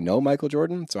don't really know Michael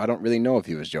Jordan, so I don't really know if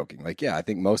he was joking. Like, yeah, I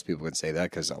think most people would say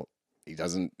that because he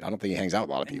doesn't, I don't think he hangs out with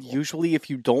a lot of people. Usually if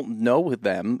you don't know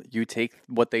them, you take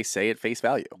what they say at face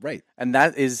value. Right. And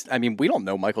that is, I mean, we don't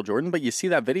know Michael Jordan, but you see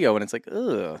that video and it's like,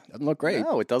 ugh. Doesn't look great.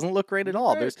 No, it doesn't look great at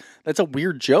all. That's a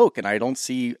weird joke, and I don't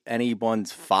see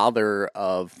anyone's father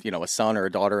of, a son or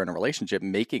a daughter in a relationship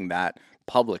making that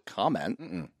public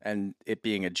comment and it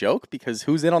being a joke, because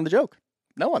who's in on the joke?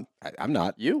 No one. I'm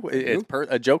not. You? It's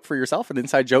a joke for yourself, an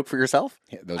inside joke for yourself?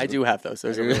 Yeah, I do have those.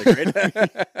 Those are really great.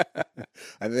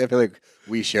 I feel like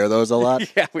we share those a lot.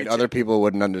 Yeah, other people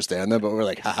wouldn't understand them, but we're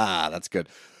like, haha, that's good.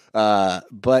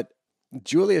 But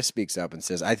Julia speaks up and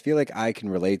says, I feel like I can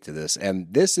relate to this. And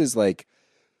this is like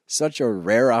such a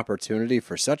rare opportunity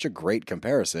for such a great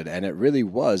comparison. And it really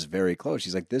was very close.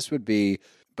 She's like, this would be,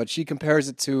 but she compares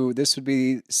it to, this would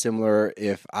be similar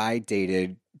if I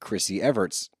dated Chrissy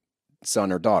Everett's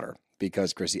son or daughter,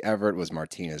 because Chrissy Everett was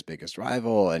Martina's biggest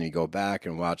rival, and you go back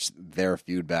and watch their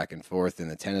feud back and forth in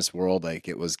the tennis world, like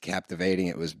it was captivating,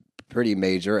 it was pretty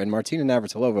major, and Martina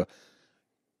Navratilova,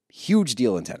 huge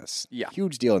deal in tennis. Yeah.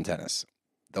 Huge deal in tennis.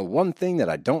 The one thing that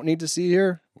I don't need to see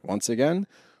here, once again,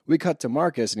 we cut to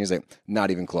Marcus, and he's like, not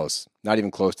even close. Not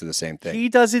even close to the same thing. He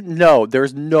doesn't know.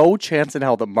 There's no chance in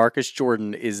hell that Marcus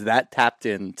Jordan is that tapped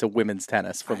into women's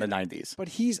tennis from the 90s. But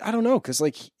I don't know, because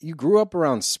like you grew up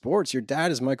around sports. Your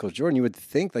dad is Michael Jordan. You would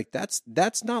think like that's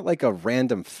not like a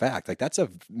random fact. Like that's a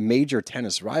major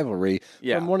tennis rivalry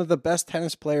from one of the best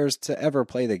tennis players to ever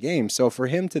play the game. So for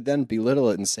him to then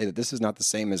belittle it and say that this is not the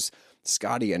same as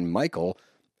Scotty and Michael,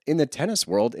 in the tennis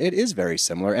world, it is very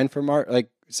similar. And for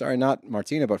not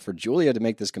Martina, but for Julia to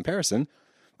make this comparison,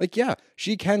 like, yeah,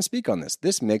 she can speak on this.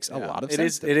 This makes a lot of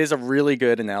sense. It is a really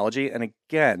good analogy. And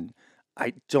again,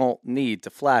 I don't need to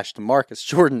flash to Marcus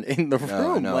Jordan in the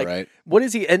room. No, right? What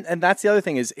is he? And that's the other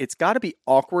thing is it's got to be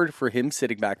awkward for him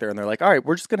sitting back there and they're like, all right,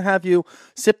 we're just going to have you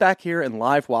sit back here and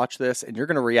live watch this and you're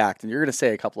going to react and you're going to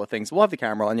say a couple of things. We'll have the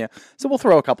camera on you. So we'll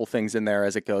throw a couple things in there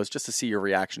as it goes just to see your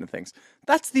reaction to things.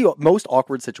 That's the most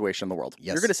awkward situation in the world.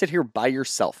 Yes. You're going to sit here by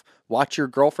yourself, watch your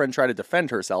girlfriend try to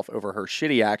defend herself over her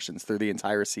shitty actions through the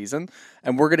entire season.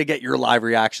 And we're going to get your live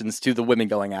reactions to the women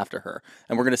going after her.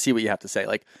 And we're going to see what you have to say.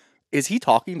 Like, is he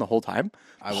talking the whole time?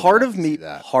 Part of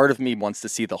me wants to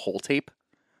see the whole tape.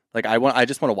 Like I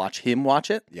just want to watch him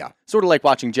watch it. Yeah. Sort of like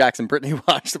watching Jackson Brittany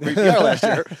watch the PPR last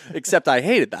year, except I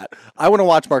hated that. I want to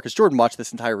watch Marcus Jordan watch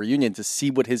this entire reunion to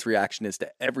see what his reaction is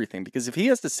to everything. Because if he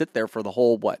has to sit there for the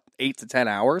whole, 8 to 10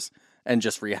 hours and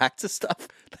just react to stuff,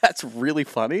 that's really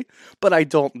funny. But I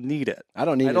don't need it. I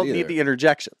don't need the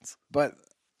interjections. But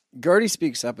Gertie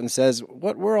speaks up and says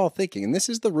what we're all thinking, and this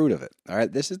is the root of it. All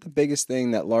right, this is the biggest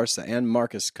thing that Larsa and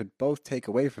Marcus could both take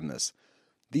away from this.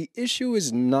 The issue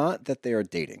is not that they are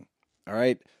dating. All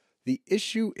right, the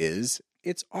issue is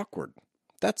it's awkward.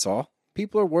 That's all.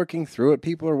 People are working through it.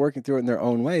 People are working through it in their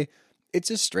own way.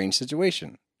 It's a strange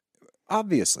situation.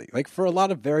 Obviously, like for a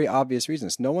lot of very obvious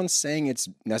reasons. No one's saying it's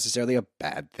necessarily a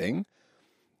bad thing.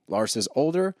 Larsa's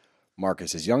older.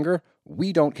 Marcus is younger.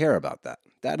 We don't care about that.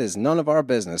 That is none of our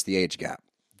business, the age gap.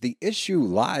 The issue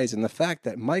lies in the fact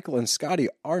that Michael and Scotty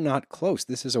are not close.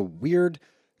 This is a weird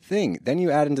thing. Then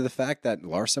you add into the fact that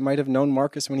Larsa might have known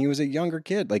Marcus when he was a younger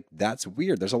kid. Like, that's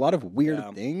weird. There's a lot of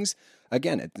weird things.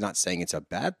 Again, it's not saying it's a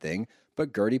bad thing,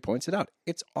 but Gertie points it out.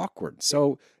 It's awkward.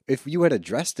 So if you had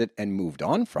addressed it and moved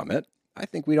on from it, I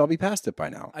think we'd all be past it by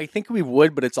now. I think we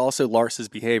would, but it's also Larsa's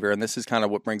behavior, and this is kind of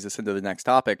what brings us into the next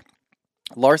topic.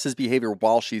 Larsa's behavior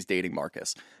while she's dating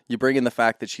Marcus. You bring in the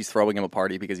fact that she's throwing him a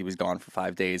party because he was gone for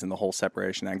 5 days and the whole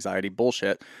separation anxiety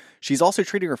bullshit. She's also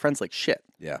treating her friends like shit.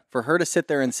 Yeah. For her to sit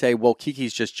there and say, well,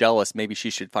 Kiki's just jealous, maybe she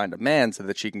should find a man so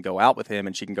that she can go out with him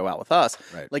and she can go out with us.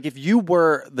 Right. Like if you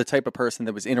were the type of person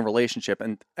that was in a relationship,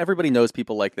 and everybody knows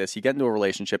people like this, you get into a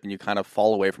relationship and you kind of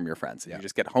fall away from your friends. And you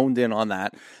just get honed in on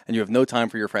that and you have no time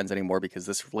for your friends anymore because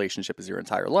this relationship is your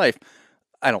entire life.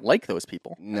 I don't like those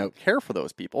people. I don't care for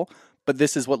those people. But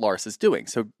this is what Larsa's doing.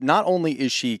 So not only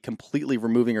is she completely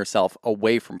removing herself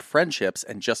away from friendships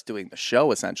and just doing the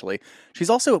show, essentially, she's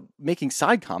also making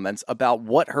side comments about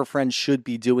what her friends should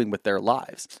be doing with their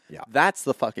lives. Yeah. That's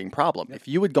the fucking problem. If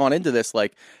you had gone into this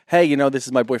like, hey, you know, this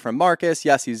is my boyfriend Marcus.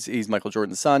 Yes, he's Michael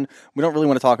Jordan's son. We don't really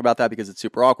want to talk about that because it's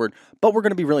super awkward, but we're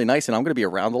going to be really nice and I'm going to be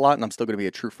around a lot and I'm still going to be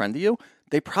a true friend to you.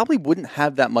 They probably wouldn't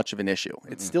have that much of an issue.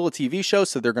 It's still a TV show,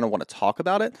 so they're going to want to talk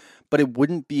about it, but it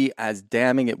wouldn't be as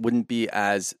damning. It wouldn't be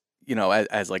as, you know,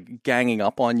 as like ganging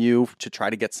up on you to try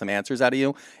to get some answers out of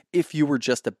you if you were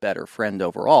just a better friend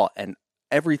overall. And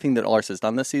everything that Larsa has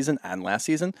done this season and last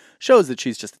season shows that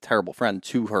she's just a terrible friend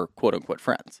to her quote-unquote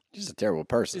friends. She's a terrible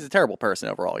person. She's a terrible person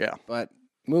overall, yeah. But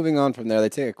moving on from there, they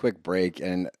take a quick break,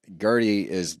 and Gertie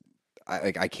is,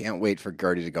 I can't wait for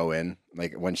Gertie to go in,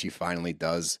 like when she finally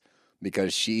does,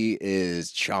 because she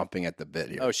is chomping at the bit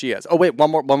here. Oh, she is. Oh, wait, one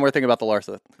more thing about the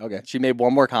Larsa. Okay. She made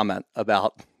one more comment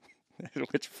about,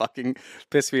 which fucking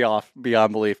pissed me off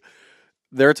beyond belief.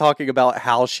 They're talking about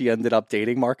how she ended up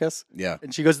dating Marcus. Yeah.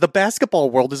 And she goes, the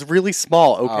basketball world is really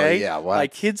small, okay? Oh, yeah, what? My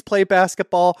kids play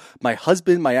basketball. My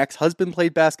ex-husband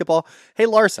played basketball. Hey,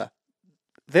 Larsa,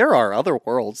 there are other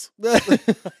worlds.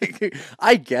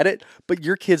 I get it, but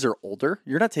your kids are older.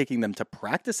 You're not taking them to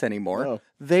practice anymore. No.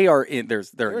 They're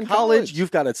in college.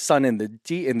 You've got a son in the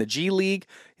G League.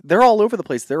 They're all over the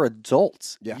place. They're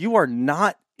adults. Yeah. You are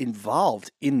not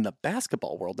involved in the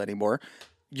basketball world anymore.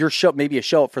 You're maybe a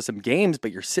show up for some games,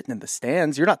 but you're sitting in the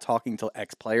stands. You're not talking to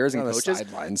ex-players and coaches.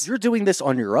 Sidelines. You're doing this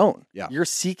on your own. Yeah. You're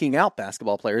seeking out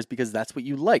basketball players because that's what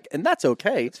you like. And that's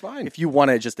okay. It's fine. If you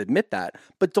want to just admit that.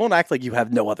 But don't act like you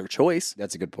have no other choice.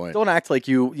 That's a good point. Don't act like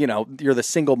you're the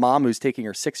single mom who's taking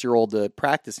her 6-year-old to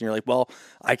practice and you're like, well,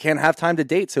 I can't have time to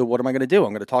date, so what am I going to do?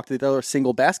 I'm going to talk to the other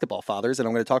single basketball fathers and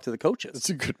I'm going to talk to the coaches. That's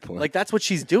a good point. Like, that's what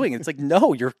she's doing. It's like,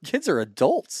 no, your kids are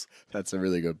adults. That's a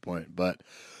really good point. But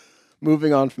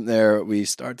moving on from there, we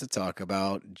start to talk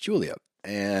about Julia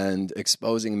and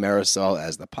exposing Marisol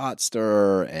as the pot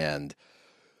stirrer. And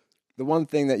the one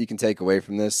thing that you can take away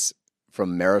from this,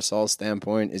 from Marisol's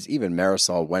standpoint, is even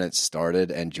Marisol, when it started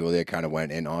and Julia kind of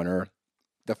went in on her,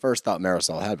 the first thought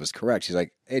Marisol had was correct. She's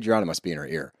like, Adriana must be in her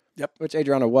ear. Yep. Which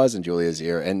Adriana was in Julia's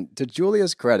ear. And to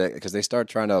Julia's credit, because they start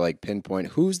trying to like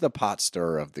pinpoint who's the pot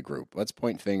stirrer of the group. Let's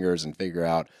point fingers and figure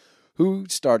out who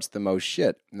starts the most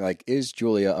shit. Like, is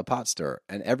Julia a pot stirrer?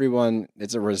 And everyone,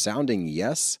 it's a resounding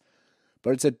yes,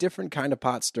 but it's a different kind of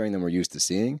pot stirring than we're used to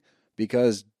seeing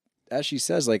because, as she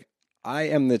says, like, I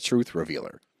am the truth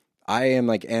revealer. I am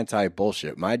like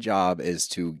anti-bullshit. My job is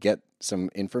to get some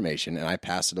information and I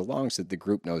pass it along so that the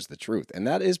group knows the truth. And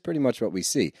that is pretty much what we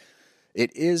see.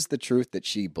 It is the truth that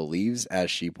she believes, as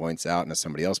she points out, and as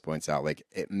somebody else points out. Like,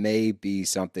 it may be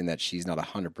something that she's not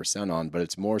 100% on, but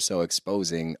it's more so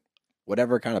exposing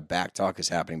whatever kind of back talk is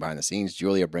happening behind the scenes.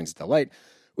 Julia brings it to light,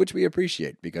 which we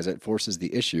appreciate because it forces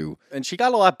the issue. And she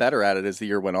got a lot better at it as the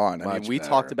year went on. I mean, we better.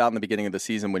 talked about in the beginning of the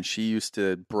season when she used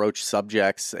to broach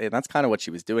subjects, and that's kind of what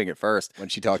she was doing at first. When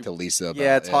she talked to Lisa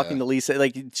about talking to Lisa,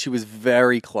 like, she was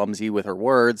very clumsy with her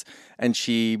words, and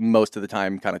she, most of the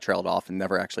time, kind of trailed off and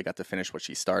never actually got to finish what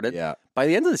she started. Yeah. By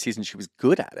the end of the season, she was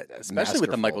good at it, especially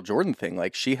with the Masterful. Michael Jordan thing.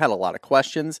 Like, she had a lot of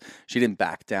questions. She didn't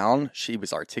back down. She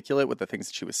was articulate with the things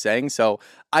that she was saying. So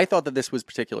I thought that this was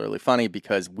particularly funny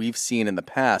because we've seen in the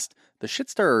past, the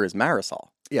shit stirrer is Marisol.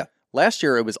 Yeah. Last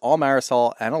year, it was all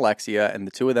Marisol and Alexia, and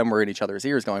the two of them were in each other's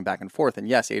ears going back and forth. And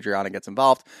yes, Adriana gets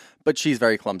involved, but she's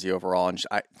very clumsy overall, and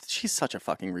she's such a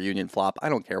fucking reunion flop. I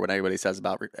don't care what anybody says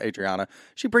about Adriana.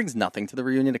 She brings nothing to the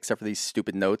reunion except for these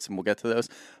stupid notes, and we'll get to those.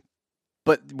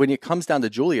 But when it comes down to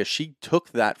Julia, she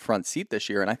took that front seat this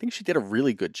year, and I think she did a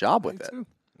really good job with it.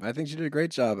 I think she did a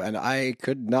great job, and I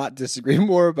could not disagree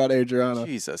more about Adriana.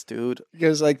 Jesus, dude.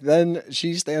 Because, like, then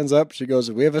she stands up, she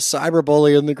goes, we have a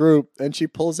cyberbully in the group, and she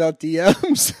pulls out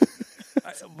DMs.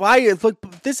 Why?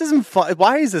 Look, this isn't fun.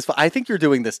 Why is this fun? I think you're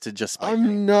doing this to just spite me.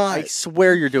 I'm not. I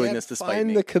swear you're doing this to spite find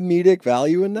me. the comedic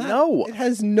value in that? No. It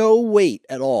has no weight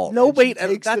at all. No And weight. She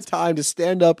takes the time to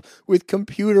stand up with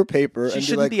computer paper She and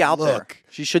shouldn't be be out there. look.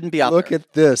 She shouldn't be out Look there.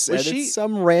 at this. Was And she- it's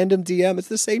some random DM. It's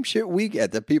the same shit we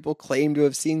get that people claim to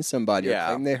have seen somebody or Yeah.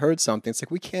 claim they heard something. It's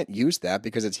like, we can't use that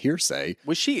because it's hearsay.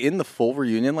 Was she in the full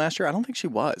reunion last year? I don't think she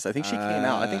was. I think she came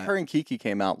out. I think her and Kiki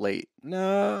came out late.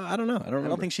 No, I don't know. I don't I remember.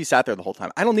 don't think she sat there the whole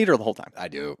time. I don't need her the whole time. I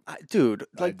do. Dude,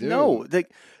 like, do. no.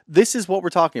 Like, this is what we're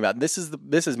talking about. This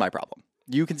is my problem.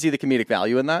 You can see the comedic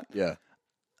value in that. Yeah.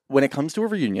 When it comes to a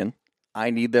reunion, I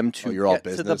need them to Oh, you're all get to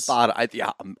the business? bottom.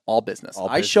 I'm all business. All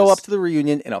I show business. up to the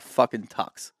reunion in a fucking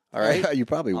tux. All right, You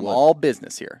probably I'm would. all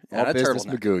business here. All And a business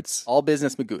turtleneck. magoots. All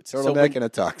business magoots. Turtleneck and a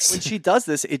tux. When she does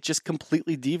this, it just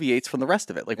completely deviates from the rest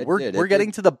of it. Like we're It getting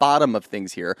did. to the bottom of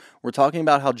things here. We're talking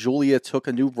about how Julia took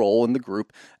a new role in the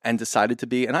group and decided to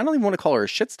be, and I don't even want to call her a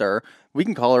shit stirrer. We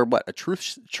can call her what? A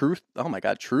truth. Oh my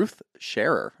god, truth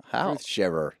sharer. How? Truth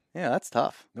sharer. Yeah, that's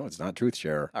tough. No, it's not truth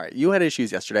sharer. All right, you had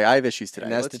issues yesterday. I have issues today.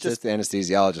 Let's Anesthetist,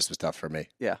 anesthesiologist was tough for me.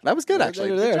 Yeah, that was good Yeah, actually.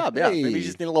 they're Good there. job. Yeah, Hey. maybe you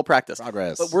just need a little practice.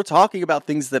 Progress. But we're talking about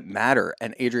things that matter,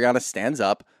 and Adriana stands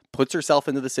up, puts herself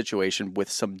into the situation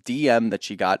with some DM that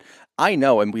she got. I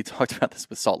know, and we talked about this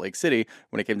with Salt Lake City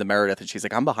when it came to Meredith, and she's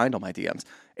like, I'm behind on my DMs.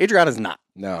 Adriana's not.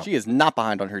 No. She is not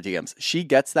behind on her DMs. She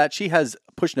gets that. She has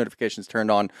push notifications turned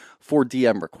on for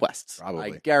DM requests.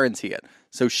 Probably. I guarantee it.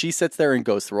 So she sits there and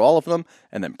goes through all of them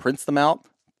and then prints them out.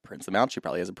 She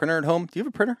probably has a printer at home. Do you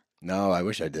have a printer? No, I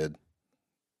wish I did.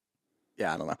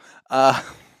 Yeah, I don't know.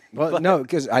 Well, no,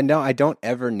 because I know I don't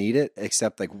ever need it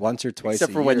except like once or twice. Except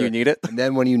a for when year. you need it. And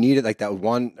then when you need it, like that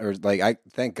one, or like I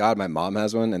thank God my mom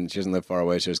has one and she doesn't live far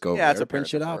away. She just go over Yeah, there it's a to print printer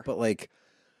shit out. before. But like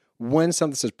when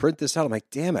something says print this out, I'm like,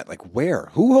 damn it! Like where?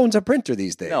 Who owns a printer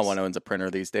these days? No one owns a printer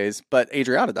these days, but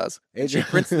Adriana does. She Adriana-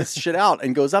 prints this shit out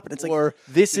and goes up, and it's like, Or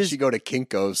this did is. she go to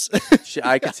Kinko's?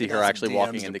 I could see her Got some actually DMs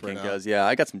walking to into print out. Kinko's. Yeah,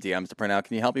 I got some DMs to print out.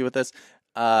 Can you help me with this?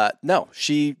 No,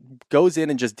 she goes in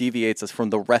and just deviates us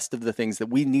from the rest of the things that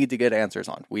we need to get answers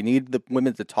on. We need the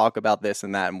women to talk about this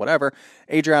and that and whatever.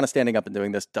 Adriana standing up and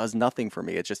doing this does nothing for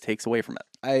me. It just takes away from it.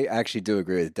 I actually do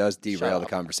agree. It does derail the up.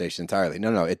 conversation entirely.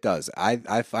 No, it does. I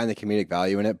find the comedic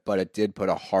value in it, but it did put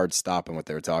a hard stop on what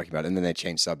they were talking about, and then they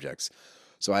changed subjects.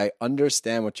 So I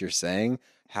understand what you're saying.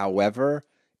 However,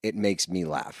 it makes me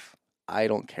laugh. I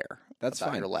don't care. That's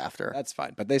about fine. Your laughter. That's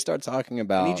fine. But they start talking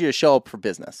about. I need you to show up for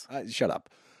business. Shut up.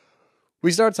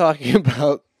 We start talking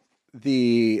about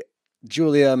the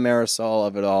Julia Marisol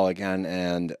of it all again,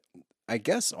 and I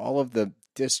guess all of the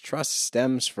distrust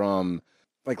stems from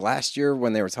like last year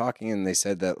when they were talking and they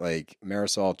said that like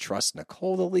Marisol trusts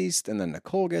Nicole the least, and then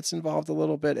Nicole gets involved a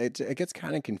little bit. It gets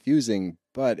kind of confusing,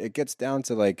 but it gets down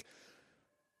to like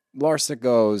Larsa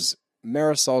goes,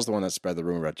 Marisol's the one that spread the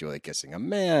rumor about Julia kissing a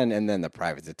man, and then the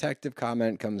private detective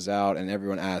comment comes out, and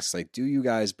everyone asks, like, do you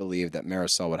guys believe that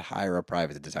Marisol would hire a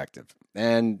private detective?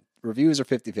 And reviews are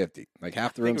 50-50. Like,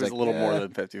 half the I think room's it was like, a little more "Eh." than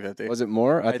 50-50. Was it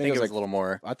more? I think it was like a little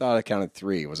more. I thought I counted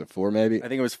 3. Was it 4 maybe? I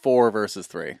think it was 4 versus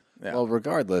 3. Yeah. Well,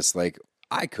 regardless, like,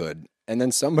 I could. And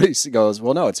then somebody goes,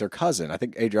 well, no, it's her cousin. I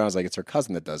think Adriana's like, it's her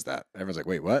cousin that does that. Everyone's like,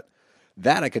 wait, what?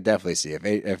 That I could definitely see.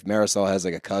 If Marisol has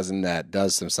like a cousin that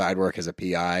does some side work as a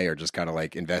PI or just kind of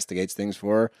like investigates things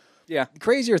for her, yeah.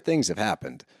 crazier things have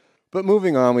happened. But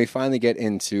moving on, we finally get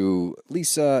into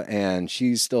Lisa, and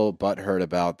she's still butthurt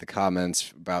about the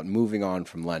comments about moving on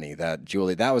from Lenny. That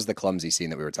was the clumsy scene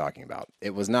that we were talking about.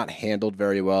 It was not handled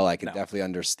very well. I can definitely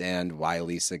understand why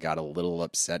Lisa got a little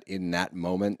upset in that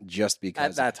moment, just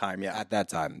because At that time, yeah. At that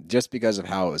time, just because of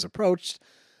how it was approached.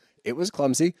 It was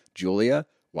clumsy. Julia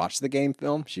watched the game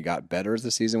film. She got better as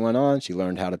the season went on. She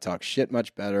learned how to talk shit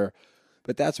much better.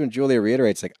 But that's when Julia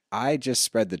reiterates, like, I just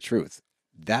spread the truth.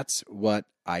 That's what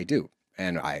I do.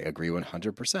 And I agree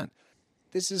 100%.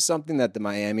 This is something that the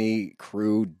Miami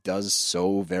crew does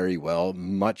so very well,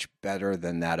 much better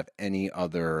than that of any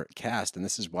other cast. And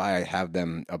this is why I have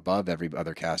them above every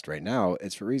other cast right now.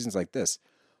 It's for reasons like this.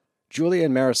 Julia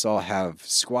and Marisol have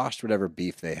squashed whatever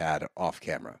beef they had off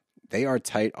camera. They are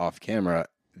tight off camera.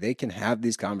 They can have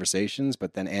these conversations,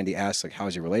 but then Andy asks, like,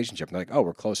 how's your relationship? And they're like, oh,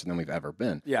 we're closer than we've ever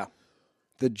been. Yeah.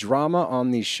 The drama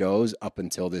on these shows up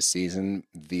until this season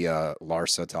via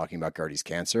Larsa talking about Gertie's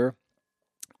cancer,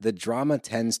 the drama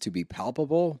tends to be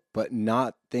palpable, but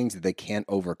not things that they can't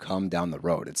overcome down the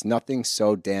road. It's nothing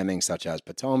so damning such as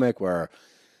Potomac where,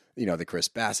 you know, the Chris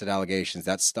Bassett allegations,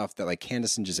 that's stuff that like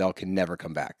Candace and Giselle can never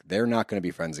come back. They're not going to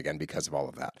be friends again because of all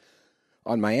of that.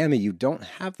 On Miami, you don't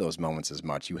have those moments as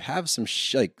much. You have some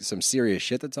some serious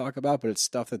shit to talk about, but it's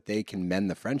stuff that they can mend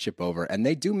the friendship over, and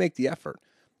they do make the effort.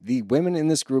 The women in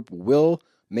this group will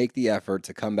make the effort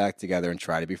to come back together and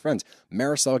try to be friends.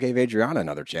 Marisol gave Adriana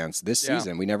another chance this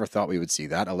season. We never thought we would see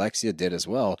that. Alexia did as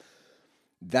well.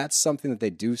 That's something that they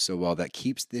do so well that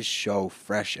keeps this show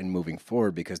fresh and moving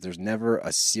forward because there's never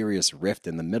a serious rift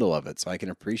in the middle of it. So I can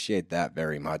appreciate that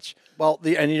very much. Well,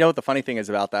 and you know what the funny thing is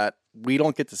about that? We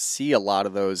don't get to see a lot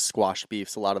of those squashed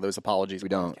beefs, a lot of those apologies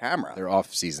on camera. They're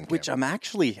off season which camera. I'm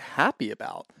actually happy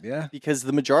about. Yeah. Because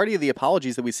the majority of the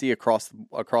apologies that we see across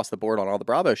the board on all the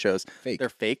Bravo shows, Fake. they're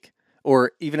fake.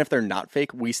 Or even if they're not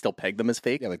fake, we still peg them as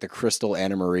fake. Yeah, like the Crystal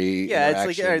Anna Marie. Yeah, it's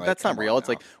like, interaction, that's not come real. on It's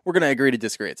now. like, we're going to agree to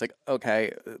disagree. It's like,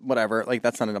 okay, whatever. Like,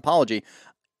 that's not an apology.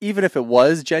 Even if it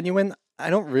was genuine, I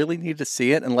don't really need to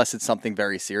see it unless it's something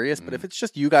very serious. But if it's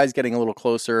just you guys getting a little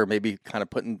closer, maybe kind of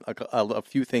putting a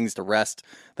few things to rest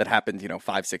that happened,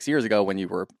 5-6 years ago when you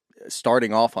were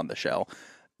starting off on the show,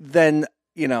 then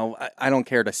I don't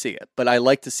care to see it. But I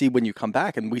like to see when you come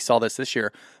back, and we saw this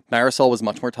year. Marisol was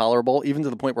much more tolerable, even to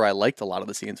the point where I liked a lot of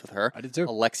the scenes with her. I did too.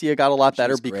 Alexia got a lot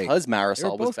better great. because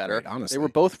Marisol was better. Great, honestly. They were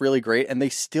both really great, and they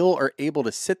still are able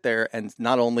to sit there and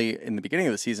not only in the beginning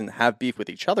of the season have beef with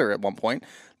each other at one point,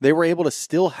 they were able to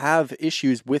still have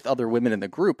issues with other women in the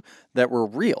group that were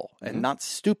real and not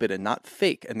stupid and not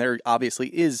fake. And there obviously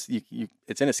is,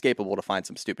 it's inescapable to find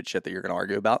some stupid shit that you're going to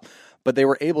argue about, but they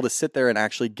were able to sit there and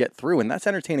actually get through, and that's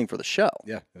entertaining for the show.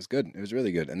 Yeah, it was good. It was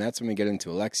really good. And that's when we get into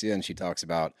Alexia, and she talks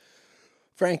about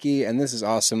Frankie, and this is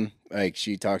awesome. Like,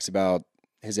 she talks about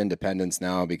his independence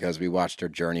now because we watched her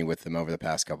journey with him over the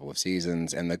past couple of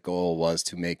seasons, and the goal was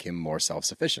to make him more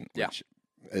self-sufficient, which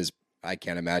is, I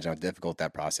can't imagine how difficult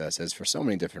that process is for so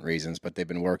many different reasons, but they've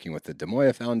been working with the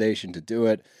Demoya Foundation to do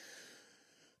it.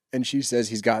 And she says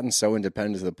he's gotten so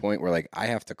independent to the point where, like, I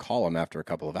have to call him after a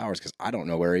couple of hours because I don't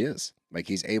know where he is. Like,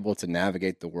 he's able to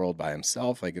navigate the world by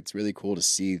himself. Like, it's really cool to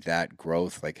see that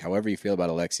growth. Like, however you feel about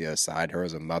Alexia aside, her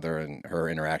as a mother and her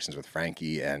interactions with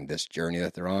Frankie and this journey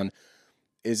that they're on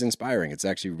is inspiring. It's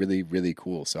actually really, really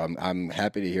cool. So I'm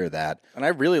happy to hear that. And I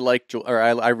really like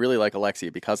I really like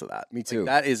Alexia because of that. Me too.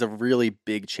 That is a really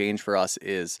big change for us.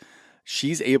 Is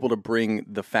she's able to bring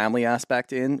the family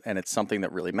aspect in, and it's something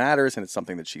that really matters, and it's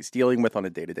something that she's dealing with on a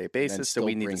day-to-day basis, so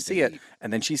we need to see it.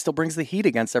 And then she still brings the heat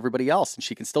against everybody else, and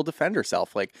she can still defend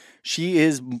herself. Like, she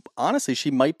is, honestly,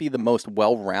 she might be the most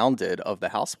well-rounded of the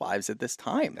housewives at this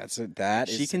time.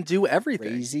 She can do everything.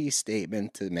 Crazy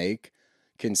statement to make,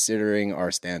 considering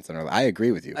our stance on her. I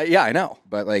agree with you. Yeah, I know.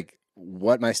 But, like,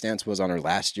 what my stance was on her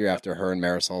last year after her and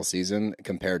Marisol's season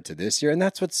compared to this year. And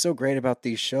that's what's so great about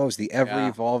these shows, the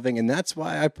ever-evolving. And that's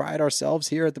why I pride ourselves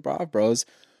here at the Brav Bros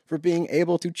for being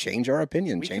able to change our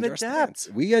opinion, change our stance.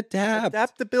 We adapt.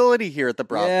 Adaptability here at the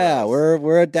Brav Bros. Yeah,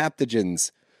 we're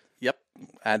adaptogens. Yep.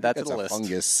 Add that to the a list.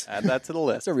 Fungus. Add that to the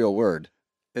list. That's a real word.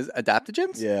 Is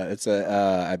adaptogens? Yeah, it's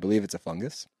I believe it's a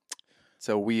fungus.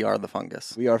 So we are the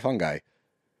fungus. We are fungi.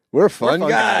 We're fun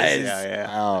guys. Yeah.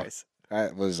 Wow. Nice.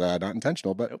 That was not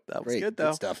intentional, but Nope, that was great. good,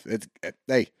 though. Good stuff.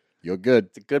 Hey, you're good.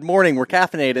 It's a good morning. We're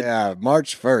caffeinated. Yeah,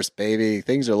 March 1st, baby.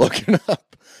 Things are looking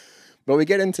up. But we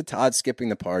get into Todd skipping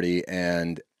the party,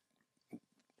 and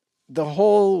the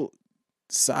whole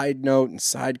side note and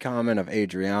side comment of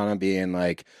Adriana being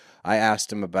like, I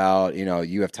asked him about,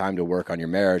 you have time to work on your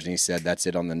marriage, and he said, that's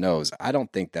it on the nose. I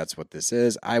don't think that's what this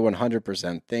is. I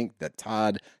 100% think that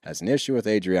Todd has an issue with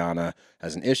Adriana,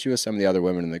 has an issue with some of the other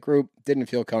women in the group, didn't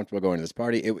feel comfortable going to this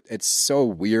party. It's so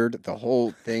weird. The whole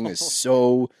thing is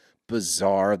so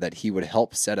bizarre that he would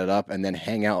help set it up and then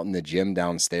hang out in the gym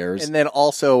downstairs. And then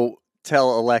also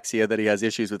tell Alexia that he has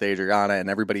issues with Adriana, and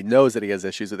everybody knows that he has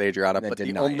issues with Adriana, but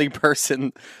the only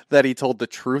person that he told the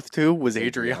truth to was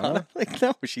Adriana. Like,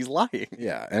 no, she's lying.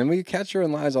 Yeah, and we catch her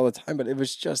in lies all the time, but it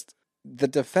was just, the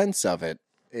defense of it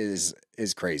is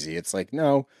crazy. It's like,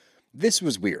 no, this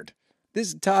was weird.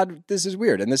 Todd, this is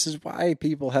weird, and this is why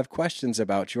people have questions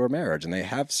about your marriage, and they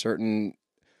have certain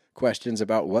questions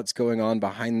about what's going on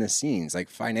behind the scenes, like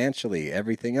financially,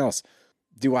 everything else.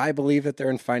 Do I believe that they're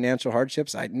in financial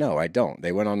hardships? No, I don't.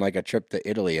 They went on like a trip to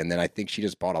Italy, and then I think she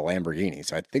just bought a Lamborghini.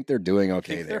 So I think they're doing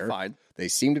okay there. They're fine. They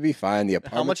seem to be fine. The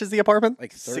apartment. How much is the apartment?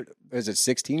 Like is it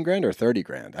 16 grand or 30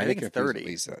 grand? I think it's 30.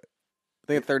 Lisa.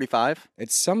 They have 35.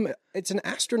 It's an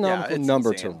astronomical it's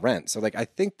number insane. to rent. So like I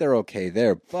think they're okay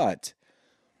there, but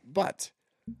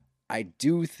I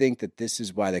do think that this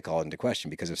is why they call it into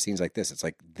question, because of scenes like this. It's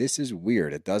like, this is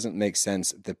weird. It doesn't make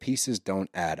sense. The pieces don't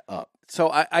add up. So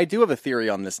I do have a theory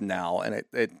on this now, and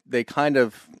they kind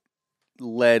of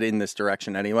led in this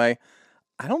direction anyway.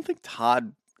 I don't think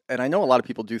Todd, and I know a lot of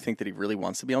people do think that he really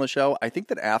wants to be on the show. I think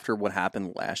that after what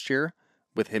happened last year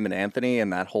with him and Anthony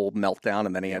and that whole meltdown,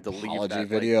 and then he had to leave that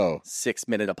video.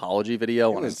 6-minute apology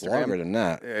video on It was Instagram. longer than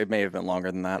that. It may have been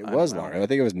longer than that. It was longer. I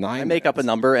think it was 9 I make up a minutes.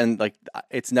 number, and like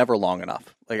it's never long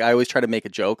enough. Like I always try to make a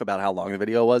joke about how long the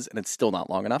video was, and it's still not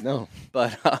long enough. No.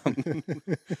 But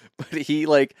he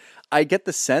I get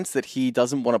the sense that he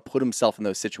doesn't want to put himself in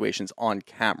those situations on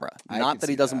camera. Not that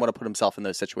he doesn't want to put himself in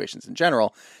those situations in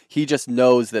general. He just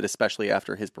knows that, especially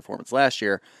after his performance last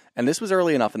year, and this was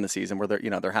early enough in the season where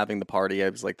they're having the party.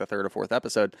 It was like the 3rd or 4th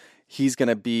episode. He's going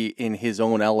to be in his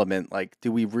own element. Like,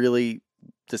 do we really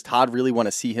Does Todd really want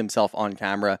to see himself on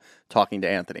camera talking to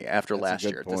Anthony after last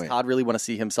year? Point. Does Todd really want to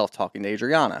see himself talking to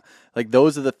Adriana? Like,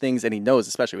 those are the things, and he knows,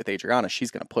 especially with Adriana,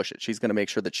 she's going to push it. She's going to make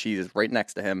sure that she is right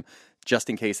next to him just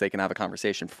in case they can have a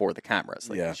conversation for the cameras.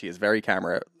 Like, she is very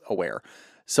camera aware.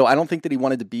 So I don't think that he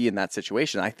wanted to be in that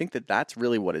situation. I think that that's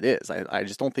really what it is. I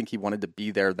just don't think he wanted to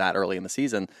be there that early in the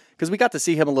season, because we got to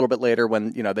see him a little bit later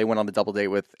when, you know, they went on the double date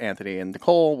with Anthony and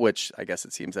Nicole, which I guess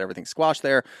it seems that everything's squashed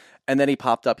there. And then he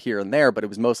popped up here and there, but it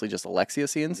was mostly just Alexia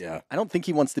scenes. Yeah. I don't think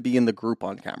he wants to be in the group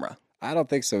on camera. I don't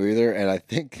think so either. And I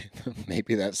think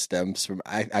maybe that stems from,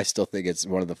 I still think it's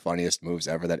one of the funniest moves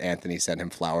ever that Anthony sent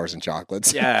him flowers and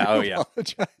chocolates. Yeah. Oh, yeah.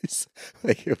 Apologize.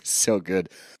 Like, it was so good.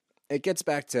 It gets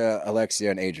back to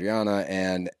Alexia and Adriana,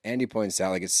 and Andy points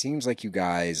out, like, it seems like you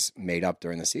guys made up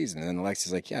during the season. And then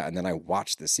Alexia's like, yeah. And then I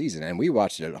watched the season, and we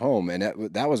watched it at home. And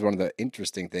that was one of the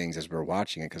interesting things as we're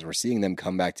watching it, because we're seeing them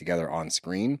come back together on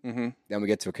screen. Mm-hmm. Then we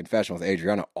get to a confession with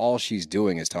Adriana. All she's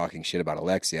doing is talking shit about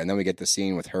Alexia. And then we get the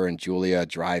scene with her and Julia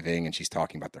driving, and she's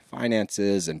talking about their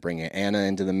finances and bringing Anna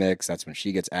into the mix. That's when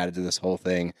she gets added to this whole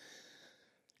thing.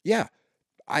 Yeah.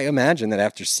 I imagine that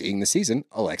after seeing the season,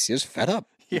 Alexia's fed up.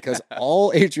 Because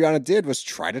all Adriana did was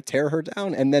try to tear her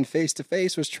down, and then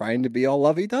face-to-face was trying to be all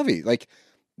lovey-dovey. Like,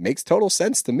 makes total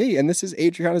sense to me. And this is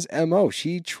Adriana's MO.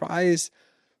 She tries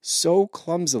so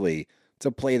clumsily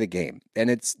to play the game.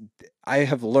 And I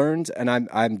have learned, and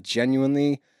I'm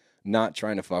genuinely not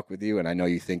trying to fuck with you, and I know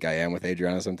you think I am with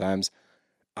Adriana sometimes.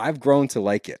 I've grown to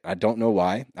like it. I don't know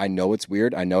why. I know it's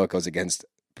weird. I know it goes against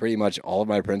pretty much all of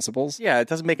my principles. Yeah, it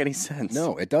doesn't make any sense.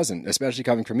 No, it doesn't, especially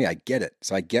coming from me. I get it.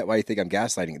 So I get why you think I'm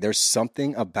gaslighting. There's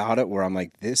something about it where I'm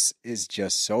like, this is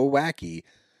just so wacky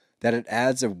that it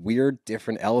adds a weird,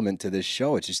 different element to this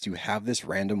show. It's just you have this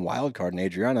random wild card in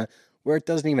Adriana where it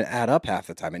doesn't even add up half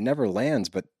the time. It never lands,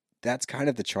 but that's kind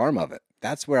of the charm of it.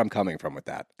 That's where I'm coming from with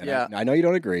that. And yeah. I know you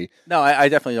don't agree. No, I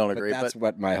definitely don't agree. That's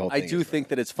what my whole thing I do think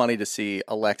that it's funny to see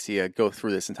Alexia go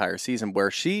through this entire season where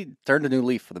she turned a new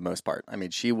leaf for the most part. I mean,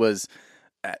 she was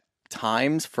at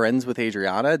times friends with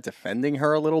Adriana, defending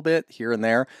her a little bit here and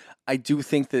there. I do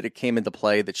think that it came into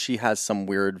play that she has some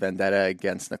weird vendetta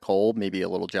against Nicole, maybe a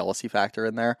little jealousy factor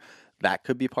in there. That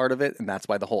could be part of it, and that's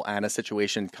why the whole Anna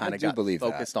situation kind of got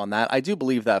focused on that. I do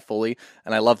believe that fully,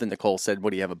 and I love that Nicole said,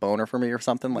 "What, do you have a boner for me or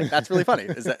something?" Like, that's really funny.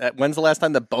 Is that when's the last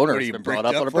time the boner has been brought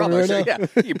up on a promo show?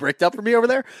 Yeah, you bricked up for me over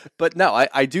there. But no,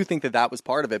 I do think that was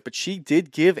part of it. But she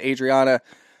did give Adriana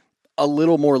a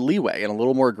little more leeway and a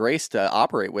little more grace to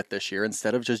operate with this year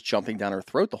instead of just jumping down her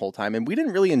throat the whole time. And we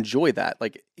didn't really enjoy that.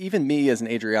 Like, even me as an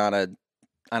Adriana,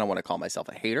 I don't want to call myself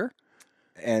a hater,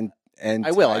 and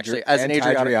I will actually as an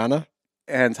Adriana.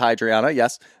 And Adriana,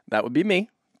 yes, that would be me,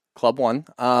 Club One.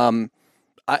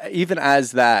 Even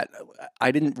as that,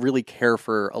 I didn't really care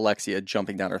for Alexia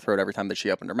jumping down her throat every time that she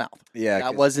opened her mouth. Yeah,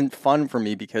 that wasn't fun for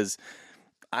me because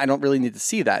I don't really need to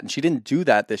see that. And she didn't do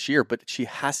that this year, but she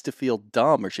has to feel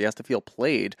dumb or she has to feel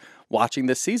played watching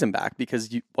this season back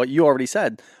because what you already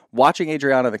said, watching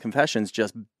Adriana the Confessions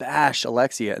just bash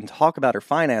Alexia and talk about her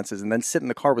finances and then sit in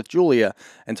the car with Julia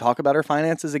and talk about her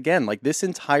finances again. Like, this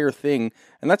entire thing,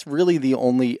 and that's really the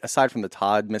only, aside from the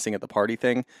Todd missing at the party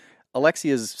thing,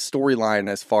 Alexia's storyline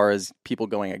as far as people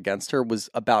going against her was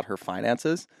about her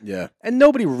finances. Yeah. And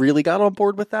nobody really got on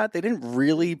board with that. They didn't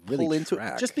really pull into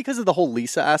it. Just because of the whole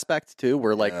Lisa aspect, too,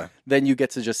 where, like, then you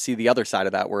get to just see the other side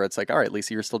of that, where it's like, all right,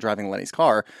 Lisa, you're still driving Lenny's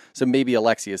car, so maybe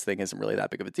Alexia's thing isn't really that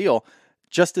big of a deal.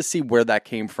 Just to see where that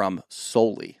came from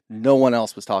solely. No one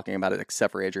else was talking about it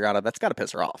except for Adriana. That's got to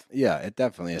piss her off. Yeah, it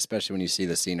definitely, especially when you see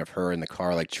the scene of her in the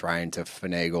car, like, trying to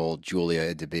finagle Julia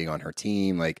into being on her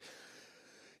team, like,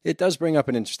 it does bring up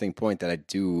an interesting point that I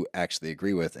do actually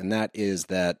agree with, and that is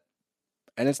that,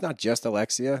 and it's not just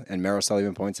Alexia, and Marisol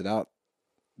even points it out,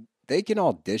 they can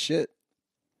all dish it,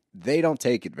 they don't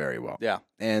take it very well. Yeah.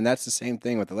 And that's the same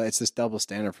thing with, it's this double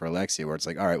standard for Alexia, where it's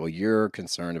like, all right, well, you're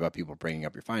concerned about people bringing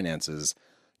up your finances,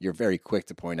 you're very quick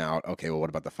to point out, okay, well, what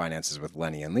about the finances with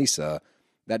Lenny and Lisa?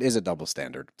 That is a double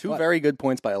standard. Two very good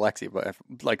points by Alexia, but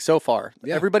like so far,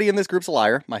 everybody in this group's a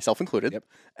liar, myself included,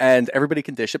 and everybody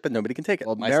can dish it, but nobody can take it.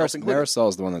 Well, Marisol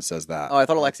is the one that says that. Oh, I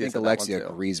thought Alexia said that one Alexia too.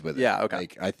 agrees with it. Yeah, okay.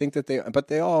 Like, I think that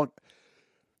they all,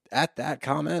 at that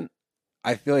comment,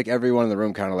 I feel like everyone in the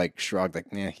room kind of like shrugged, like,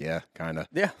 yeah, kind of.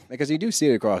 Yeah. Because you do see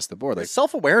it across the board. Like,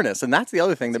 self-awareness, and that's the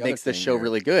other thing that makes this show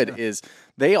really good, is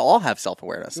they all have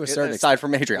self-awareness, aside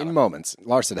from Adriana. In moments.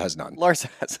 Larsa has none. Larsa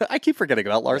has. I keep forgetting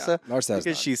about Larsa. Yeah, Larsa has because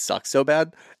none. she sucks so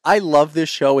bad. I love this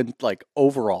show, and like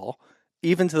overall,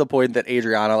 even to the point that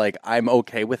Adriana, like, I'm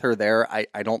okay with her there. I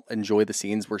don't enjoy the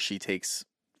scenes where she takes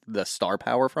the star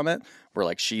power from it, where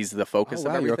like she's the focus of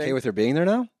everything. You're okay with her being there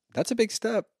now? That's a big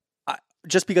step.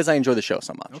 just because I enjoy the show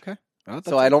so much. Okay. Well,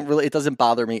 So I don't really, it doesn't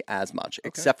bother me as much,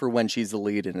 except for when she's the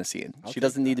lead in a scene. She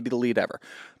doesn't need to be the lead ever.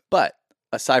 But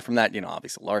aside from that,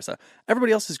 obviously Larsa,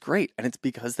 everybody else is great. And it's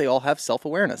because they all have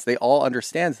self-awareness. They all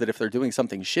understand that if they're doing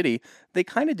something shitty, they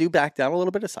kind of do back down a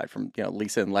little bit, aside from,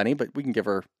 Lisa and Lenny, but we can give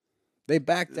her. They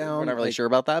back down. We're not really sure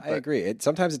about that. I But agree.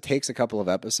 Sometimes it takes a couple of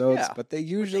episodes, but they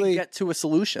usually get to a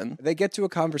solution. They get to a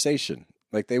conversation.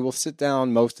 Like they will sit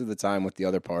down most of the time with the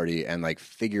other party and like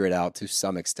figure it out to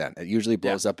some extent. It usually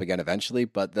blows up again eventually,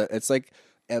 but it's like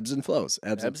ebbs and flows.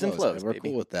 Ebbs and flows. And we're baby.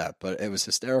 cool with that. But it was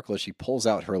hysterical as she pulls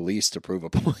out her lease to prove a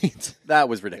point. That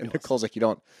was And ridiculous. Nicole's like, you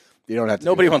don't have to.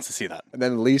 Nobody wants to see that. And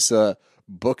then Lisa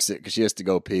books it because she has to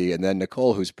go pee. And then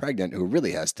Nicole, who's pregnant, who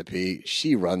really has to pee,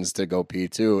 she runs to go pee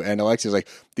too. And Alexia's like,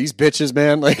 these bitches,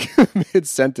 man, like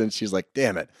mid-sentence, she's like,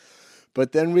 damn it.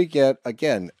 But then we get,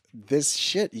 again, this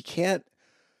shit.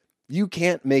 You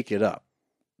can't make it up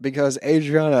because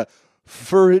Adriana,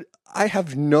 I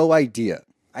have no idea.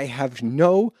 I have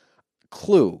no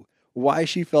clue why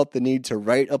she felt the need to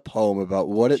write a poem about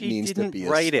what it means to be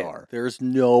a star. There's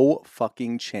no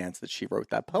fucking chance that she wrote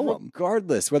that poem.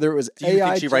 Regardless, whether it was Do you AI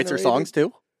think she writes her songs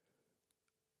too?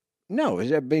 No,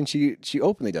 I mean she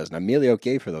openly does. And Emilio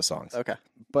gave her those songs. Okay.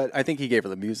 But I think he gave her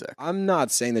the music. I'm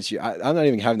not saying that I'm not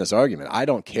even having this argument. I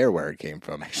don't care where it came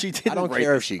from. She didn't I don't write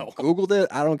care if this she poem. Googled it.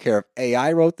 I don't care if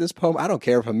AI wrote this poem. I don't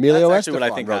care if Emilio That's actually what I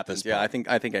Estefan think wrote happened. this Yeah, poem.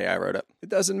 I think AI wrote it. It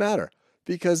doesn't matter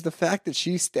because the fact that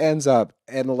she stands up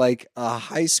and like a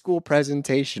high school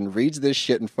presentation reads this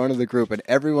shit in front of the group and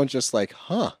everyone's just like,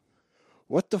 huh,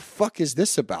 what the fuck is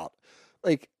this about?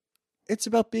 Like, it's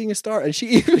about being a star. And she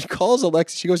even calls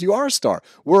Alexia. She goes, you are a star.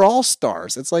 We're all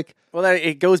stars. It's like, Well,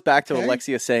 it goes back to Okay.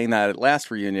 Alexia saying that at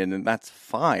last reunion, and that's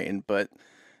fine, but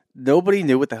nobody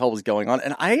knew what the hell was going on.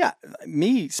 And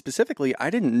me specifically, I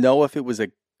didn't know if it was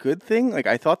a good thing. Like,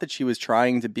 I thought that she was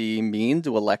trying to be mean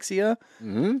to Alexia,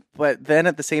 but then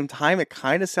at the same time, it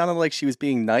kind of sounded like she was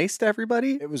being nice to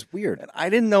everybody. it was weird. And I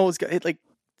didn't know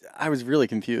I was really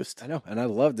confused. I know. And I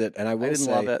loved it. And I will I didn't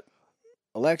say, love it.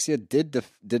 Alexia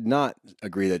did not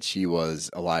agree that she was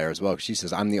a liar as well. She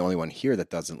says, I'm the only one here that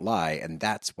doesn't lie. And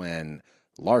that's when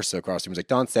Larsa across the room was like,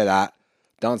 don't say that.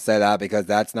 Don't say that because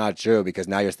that's not true because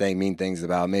now you're saying mean things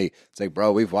about me. It's like,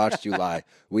 bro, we've watched you lie.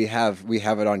 We have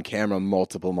it on camera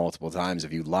multiple times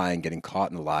of you lying, getting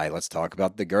caught in a lie. Let's talk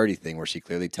about the Gertie thing where she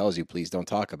clearly tells you, please don't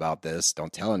talk about this.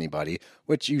 Don't tell anybody,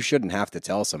 which you shouldn't have to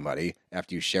tell somebody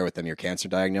after you share with them your cancer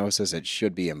diagnosis. It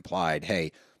should be implied,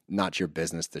 hey, not your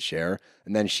business to share.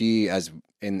 And then she, as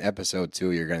in episode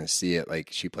 2, you're going to see it, like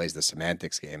she plays the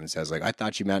semantics game and says like, I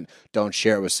thought you meant don't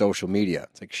share it with social media.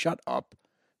 It's like, shut up.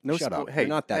 Shut up. Hey, You're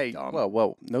not that hey, dumb.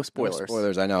 Whoa, no spoilers. No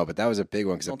spoilers, I know, but that was a big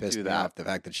one because it Don't pissed do me that. off, the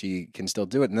fact that she can still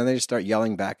do it. And then they just start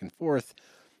yelling back and forth.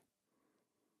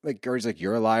 Like, Gertie's like,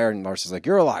 you're a liar. And Larsa's like,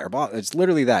 you're a liar. It's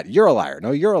literally that. You're a liar.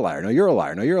 No, you're a liar. No, you're a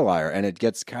liar. No, you're a liar. And it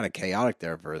gets kind of chaotic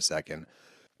there for a second.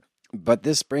 But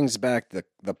this brings back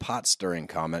the pot stirring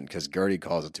comment because Gertie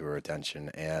calls it to her attention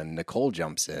and Nicole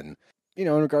jumps in.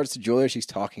 In regards to Julia, she's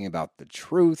talking about the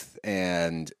truth.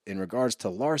 And in regards to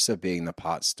Larsa being the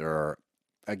pot stirrer,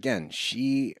 again,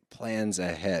 she plans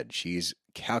ahead. She's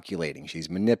calculating. She's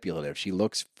manipulative. She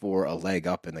looks for a leg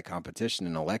up in the competition.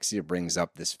 And Alexia brings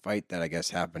up this fight that I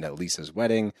guess happened at Lisa's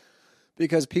wedding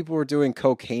because people were doing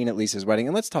cocaine at Lisa's wedding.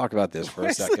 And let's talk about this for a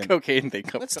Where's the second. cocaine thing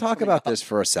Let's talk about this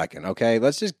for a second, okay?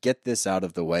 Let's just get this out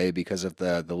of the way because of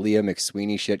the Leah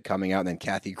McSweeney shit coming out, and then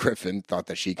Kathy Griffin thought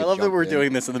that she could I love that jump we're in.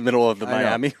 doing this in the middle of the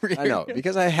Miami reunion. I know,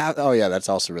 because oh yeah, that's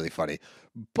also really funny.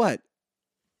 But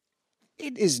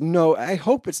it is I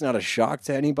hope it's not a shock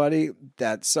to anybody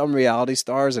that some reality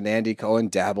stars and Andy Cohen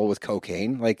dabble with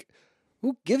cocaine. Like,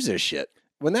 who gives a shit?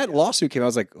 When that lawsuit came out, I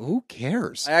was like, who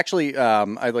cares? I actually,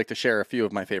 I'd like to share a few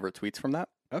of my favorite tweets from that.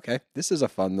 Okay, this is a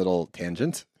fun little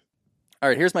tangent. All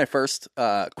right, here's my first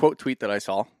quote tweet that I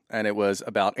saw, and it was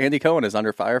about Andy Cohen is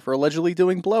under fire for allegedly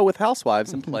doing blow with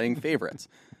housewives and playing favorites.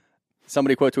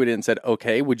 Somebody quote tweeted and said,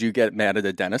 okay, would you get mad at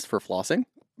a dentist for flossing?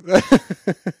 The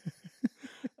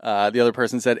other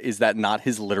person said, is that not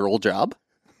his literal job?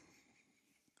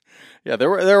 Yeah,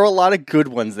 there were a lot of good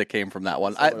ones that came from that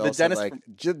one. The dentist,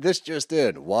 this just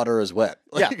in, water is wet.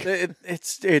 Like, yeah,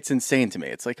 it's insane to me.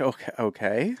 It's like,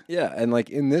 okay. Yeah, and like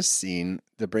in this scene,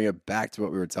 to bring it back to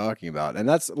what we were talking about, and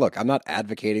look, I'm not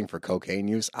advocating for cocaine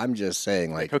use. I'm just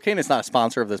saying like Cocaine is not a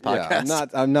sponsor of this podcast. Yeah,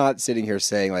 I'm not sitting here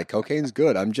saying like cocaine's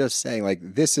good. I'm just saying like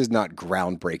this is not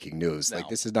groundbreaking news. No. Like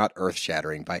this is not earth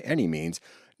shattering by any means.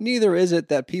 Neither is it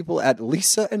that people at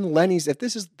Lisa and Lenny's, if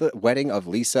this is the wedding of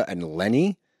Lisa and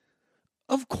Lenny,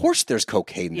 of course there's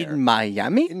cocaine there. In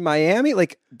Miami? In Miami,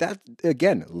 like that,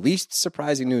 again, least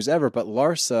surprising news ever. But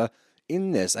Larsa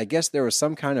in this, I guess there was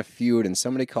some kind of feud and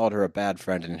somebody called her a bad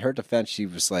friend. And in her defense, she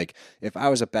was like, if I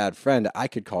was a bad friend, I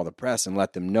could call the press and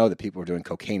let them know that people were doing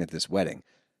cocaine at this wedding.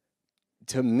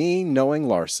 To me, knowing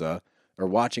Larsa, or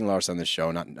watching Larsa on the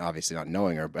show, obviously not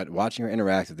knowing her, but watching her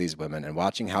interact with these women and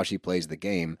watching how she plays the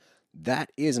game,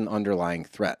 that is an underlying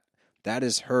threat. That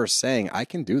is her saying, I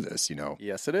can do this, you know.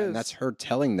 Yes, it is. And that's her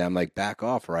telling them, like, back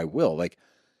off or I will. Like,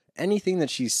 anything that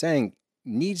she's saying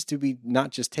needs to be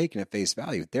not just taken at face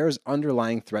value. There's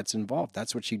underlying threats involved.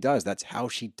 That's what she does. That's how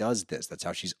she does this. That's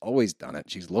how she's always done it.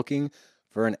 She's looking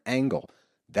for an angle.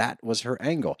 That was her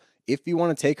angle. If you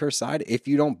want to take her side, if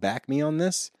you don't back me on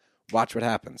this, watch what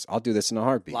happens. I'll do this in a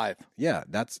heartbeat. Live. Yeah,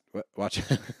 watch.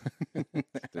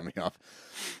 Threw me off.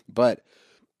 But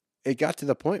it got to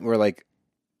the point where, like,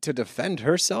 to defend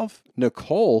herself,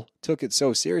 Nicole took it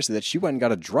so seriously that she went and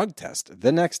got a drug test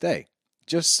the next day.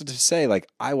 Just to say, like,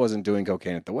 I wasn't doing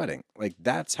cocaine at the wedding. Like,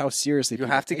 that's how seriously you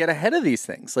have to get ahead of these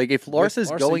things. Like, if Larsa's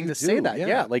going to say that,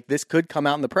 yeah, like, this could come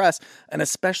out in the press. And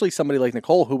especially somebody like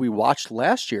Nicole, who we watched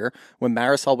last year when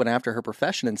Marisol went after her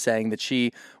profession and saying that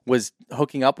she was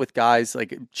hooking up with guys,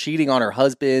 like, cheating on her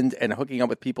husband and hooking up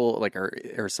with people, like,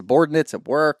 her subordinates at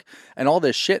work and all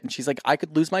this shit. And she's like, I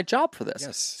could lose my job for this.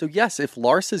 Yes. So, yes, if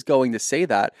Larsa's going to say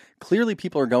that, clearly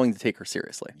people are going to take her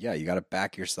seriously. Yeah, you got to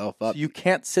back yourself up. So you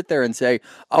can't sit there and say,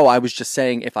 oh, I was just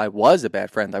saying if I was a bad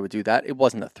friend, I would do that. It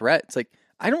wasn't a threat. It's like,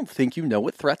 I don't think you know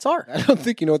what threats are. I don't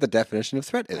think you know what the definition of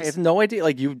threat is. I have no idea.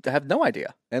 Like, you have no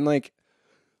idea. And, like,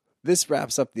 this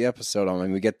wraps up the episode on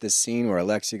when we get this scene where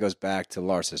Alexia goes back to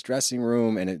Larsa's dressing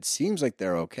room, and it seems like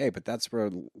they're okay, but that's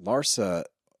where Larsa's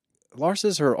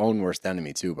her own worst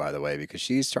enemy, too, by the way, because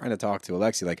she's trying to talk to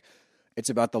Alexia, like, it's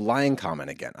about the lying comment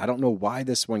again. I don't know why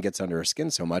this one gets under her skin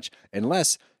so much,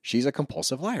 unless she's a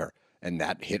compulsive liar. And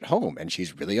that hit home, and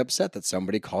she's really upset that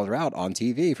somebody called her out on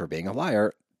TV for being a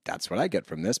liar. That's what I get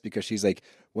from this, because she's like,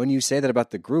 when you say that about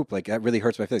the group, like, that really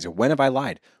hurts my feelings. When have I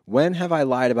lied? When have I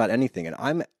lied about anything?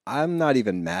 And I'm not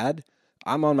even mad.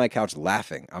 I'm on my couch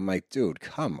laughing. I'm like, dude,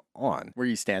 come on. Were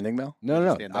you standing though?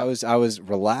 No. I was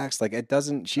relaxed. Like, she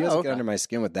doesn't get under my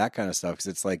skin with that kind of stuff, because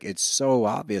it's like, it's so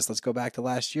obvious. Let's go back to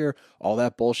last year. All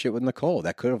that bullshit with Nicole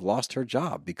that could have lost her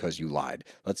job because you lied.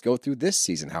 Let's go through this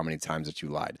season. How many times that you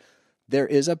lied? There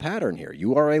is a pattern here.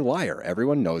 You are a liar.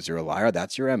 Everyone knows you're a liar.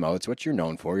 That's your MO. It's what you're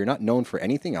known for. You're not known for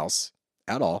anything else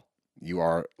at all. You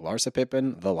are Larsa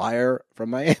Pippen, the liar from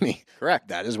Miami. Correct.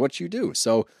 That is what you do.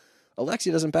 So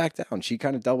Alexia doesn't back down. She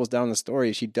kind of doubles down the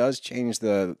story. She does change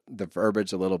the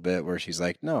verbiage a little bit, where she's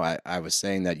like, no, I was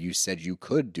saying that you said you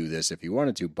could do this if you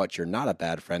wanted to, but you're not a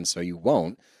bad friend, so you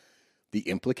won't. The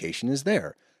implication is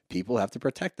there. People have to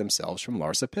protect themselves from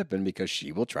Larsa Pippen because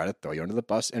she will try to throw you under the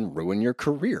bus and ruin your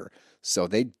career. So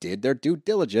they did their due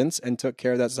diligence and took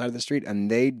care of that side of the street, and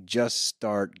they just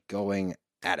start going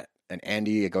at it. And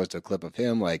Andy, it goes to a clip of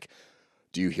him like,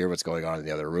 do you hear what's going on in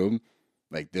the other room?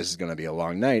 Like, this is going to be a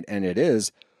long night, and it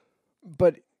is.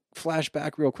 But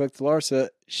flashback real quick to Larsa,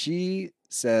 she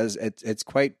says it's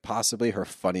quite possibly her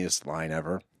funniest line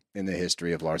ever in the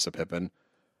history of Larsa Pippen.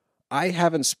 I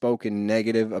haven't spoken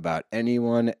negative about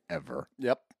anyone ever.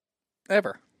 Yep.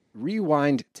 Ever.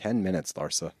 Rewind 10 minutes,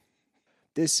 Larsa.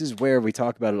 This is where we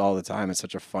talk about it all the time. It's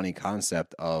such a funny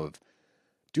concept of,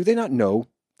 do they not know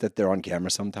that they're on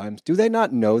camera sometimes? Do they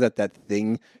not know that that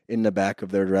thing in the back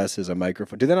of their dress is a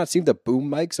microphone? Do they not see the boom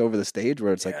mics over the stage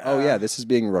where it's like, oh yeah, this is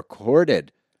being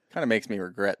recorded? Kind of makes me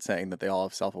regret saying that they all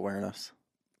have self-awareness.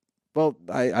 Well,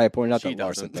 I pointed out She that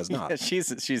Larsa does not. Yeah, she's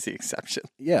the exception.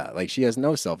 Yeah, like, she has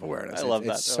no self-awareness. I love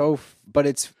that. It's so, but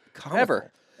it's comical.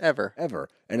 Ever.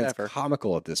 And it's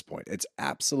comical at this point. It's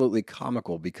absolutely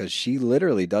comical because she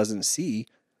literally doesn't see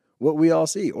what we all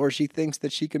see, or she thinks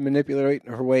that she can manipulate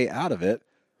her way out of it,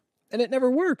 and it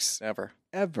never works. Ever.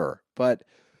 But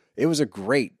it was a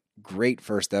great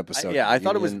first episode. I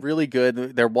thought it was really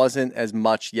good. There wasn't as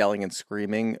much yelling and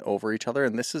screaming over each other,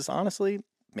 and this is honestly,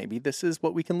 maybe this is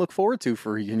what we can look forward to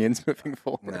for reunions moving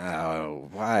forward. No,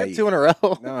 why? 2 in a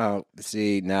row. No,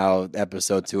 see, now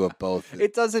episode 2 of both.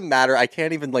 It doesn't matter. I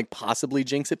can't even possibly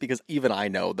jinx it because even I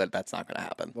know that that's not going to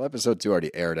happen. Well, episode 2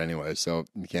 already aired anyway, so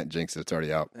you can't jinx it. It's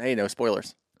already out. Hey, no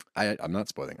spoilers. I'm not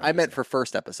spoiling. I meant for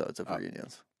first episodes of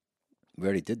reunions. We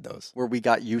already did those. Where we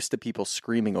got used to people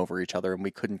screaming over each other and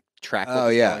we couldn't track what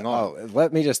was going on. Oh,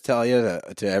 let me just tell you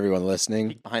to everyone listening.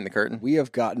 Peek behind the curtain. We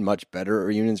have gotten much better at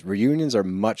reunions. Reunions are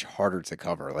much harder to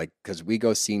cover, because we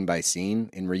go scene by scene.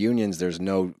 In reunions,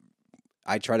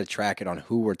 I try to track it on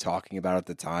who we're talking about at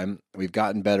the time. We've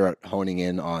gotten better at honing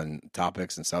in on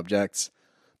topics and subjects.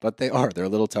 but they're a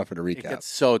little tougher to It recap. gets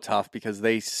so tough because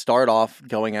they start off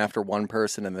going after one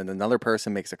person and then another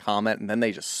person makes a comment and then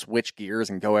they just switch gears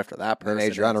and go after that person. Then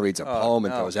Adriana reads a poem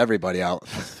and throws everybody out.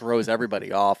 Throws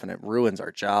everybody off and it ruins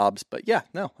our jobs. But yeah,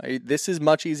 no, this is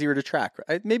much easier to track.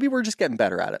 Maybe we're just getting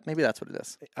better at it. Maybe that's what it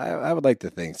is. I would like to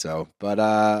think so.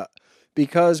 But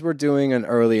because we're doing an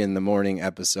early in the morning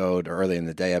episode or early in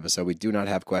the day episode, we do not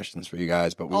have questions for you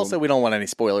guys. But we don't want any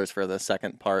spoilers for the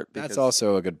second part. That's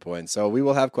also a good point. So we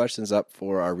will have questions up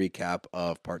for our recap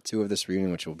of part 2 of this reunion,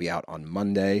 which will be out on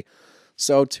Monday.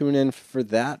 So tune in for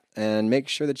that and make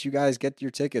sure that you guys get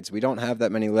your tickets. We don't have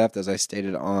that many left, as I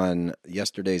stated on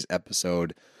yesterday's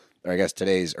episode, or I guess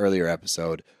today's earlier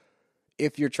episode.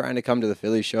 If you're trying to come to the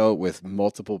Philly show with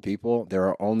multiple people, there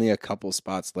are only a couple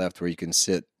spots left where you can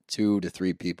sit 2 to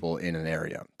 3 people in an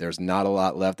area. There's not a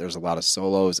lot left. There's a lot of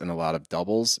solos and a lot of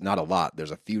doubles. Not a lot.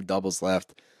 There's a few doubles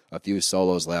left, a few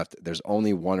solos left. There's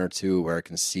only 1 or 2 where it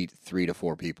can seat 3 to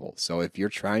 4 people. So if you're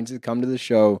trying to come to the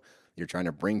show, you're trying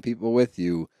to bring people with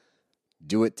you,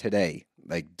 do it today.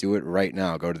 Like, do it right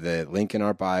now. Go to the link in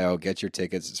our bio. Get your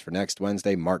tickets. It's for next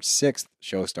Wednesday, March 6th.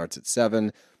 Show starts at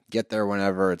 7. Get there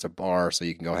whenever. It's a bar, so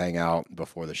you can go hang out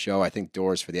before the show. I think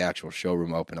doors for the actual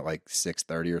showroom open at like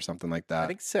 6:30 or something like that. I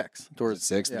think 6. Doors at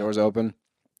 6. Yeah. The doors open.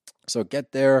 So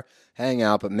get there, hang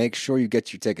out, but make sure you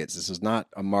get your tickets. This is not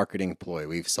a marketing ploy.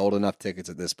 We've sold enough tickets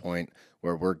at this point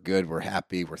where we're good, we're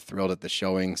happy, we're thrilled at the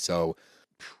showing. So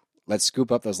let's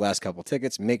scoop up those last couple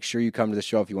tickets. Make sure you come to the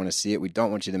show if you want to see it. We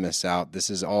don't want you to miss out. This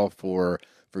is all for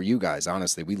you guys,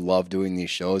 honestly. We love doing these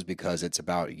shows because it's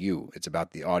about you. It's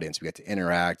about the audience. We get to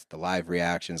interact, the live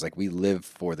reactions. Like, we live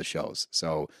for the shows.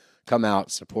 So come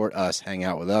out, support us, hang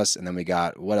out with us. And then we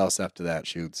got, what else after that,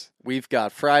 Shoots? We've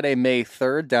got Friday, May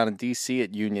 3rd down in D.C.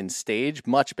 at Union Stage.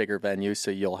 Much bigger venue,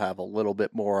 so you'll have a little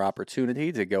bit more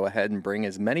opportunity to go ahead and bring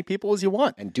as many people as you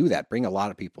want. And do that. Bring a lot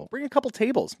of people. Bring a couple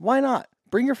tables. Why not?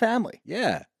 Bring your family.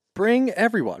 Yeah. Bring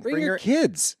everyone. Bring your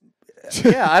kids.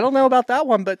 Yeah, I don't know about that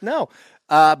one, but no.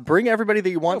 Bring everybody that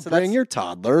you want. No, bring your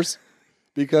toddlers,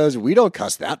 because we don't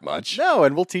cuss that much. No,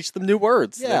 and we'll teach them new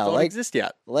words that don't like, exist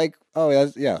yet. Like,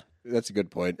 that's a good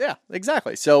point. Yeah,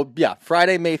 exactly. So, yeah,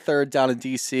 Friday, May 3rd down in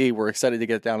D.C. We're excited to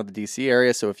get down to the D.C.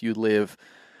 area. So if you live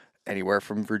anywhere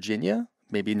from Virginia,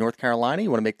 maybe North Carolina,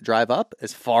 you want to make the drive up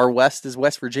as far west as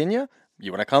West Virginia,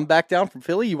 you want to come back down from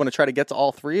Philly, you want to try to get to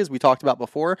all 3, as we talked about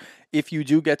before. If you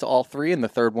do get to all 3, and the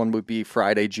third one would be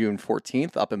Friday, June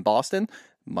 14th up in Boston,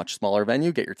 much smaller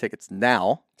venue. Get your tickets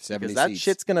now, 70 because that seats.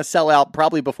 shit's going to sell out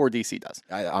probably before DC does.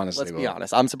 I honestly Let's be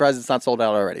honest. I'm surprised it's not sold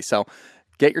out already. So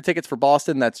get your tickets for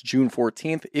Boston. That's June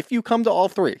 14th. If you come to all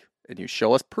 3 and you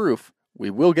show us proof,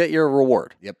 we will get you a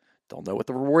reward. Yep. Don't know what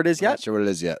the reward is yet. Not sure what it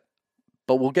is yet.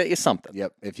 But we'll get you something.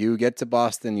 Yep. If you get to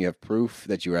Boston, you have proof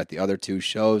that you were at the other 2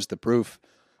 shows. The proof,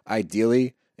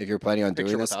 ideally, if you're planning on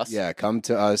doing this, come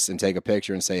to us and take a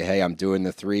picture and say, hey, I'm doing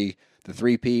the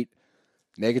three-peat.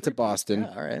 Make it to Boston.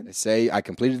 Yeah, all right. Say, I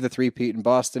completed the 3-peat in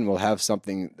Boston. We'll have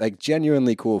something like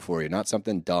genuinely cool for you, not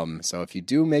something dumb. So if you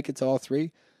do make it to all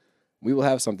 3, we will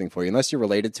have something for you. Unless you're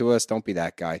related to us, don't be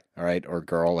that guy, all right, or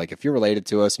girl. Like, if you're related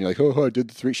to us and you're like, oh, I did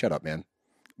the 3, shut up, man.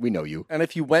 We know you. And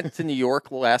if you went to New York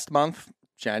last month,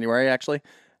 January actually,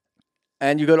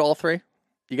 and you go to all 3,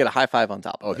 you get a high five on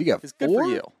top of it. If you get 4? It's good for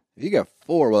you. If you get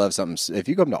 4, we'll have something. If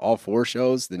you come to all 4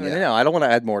 shows, then yeah. No, I don't want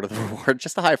to add more to the reward.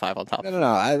 Just a high five on top. No.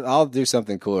 I'll do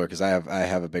something cooler because I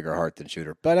have a bigger heart than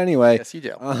Shooter. But anyway, yes, you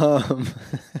do.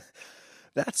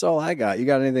 That's all I got. You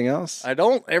got anything else? I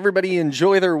don't. Everybody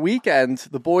enjoy their weekend.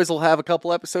 The boys will have a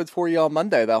couple episodes for you on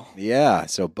Monday, though. Yeah.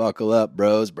 So buckle up,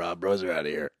 bros. Bros are out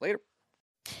of here. Later.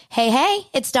 Hey,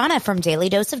 it's Donna from Daily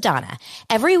Dose of Donna.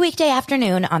 Every weekday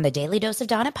afternoon on the Daily Dose of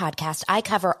Donna podcast, I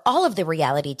cover all of the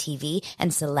reality TV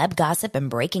and celeb gossip and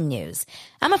breaking news.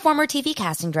 I'm a former TV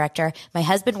casting director. My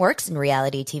husband works in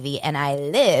reality TV, and I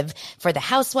live for the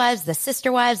Housewives, the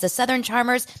Sister Wives, the Southern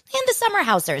Charmers, and the Summer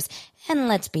Housers. And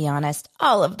let's be honest,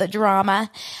 all of the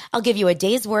drama. I'll give you a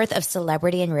day's worth of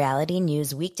celebrity and reality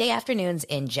news weekday afternoons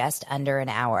in just under an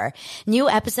hour. New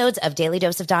episodes of Daily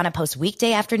Dose of Donna post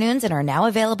weekday afternoons and are now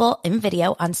available in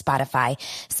video on Spotify.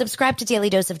 Subscribe to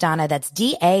Daily Dose of Donna, that's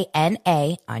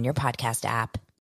DANA, on your podcast app.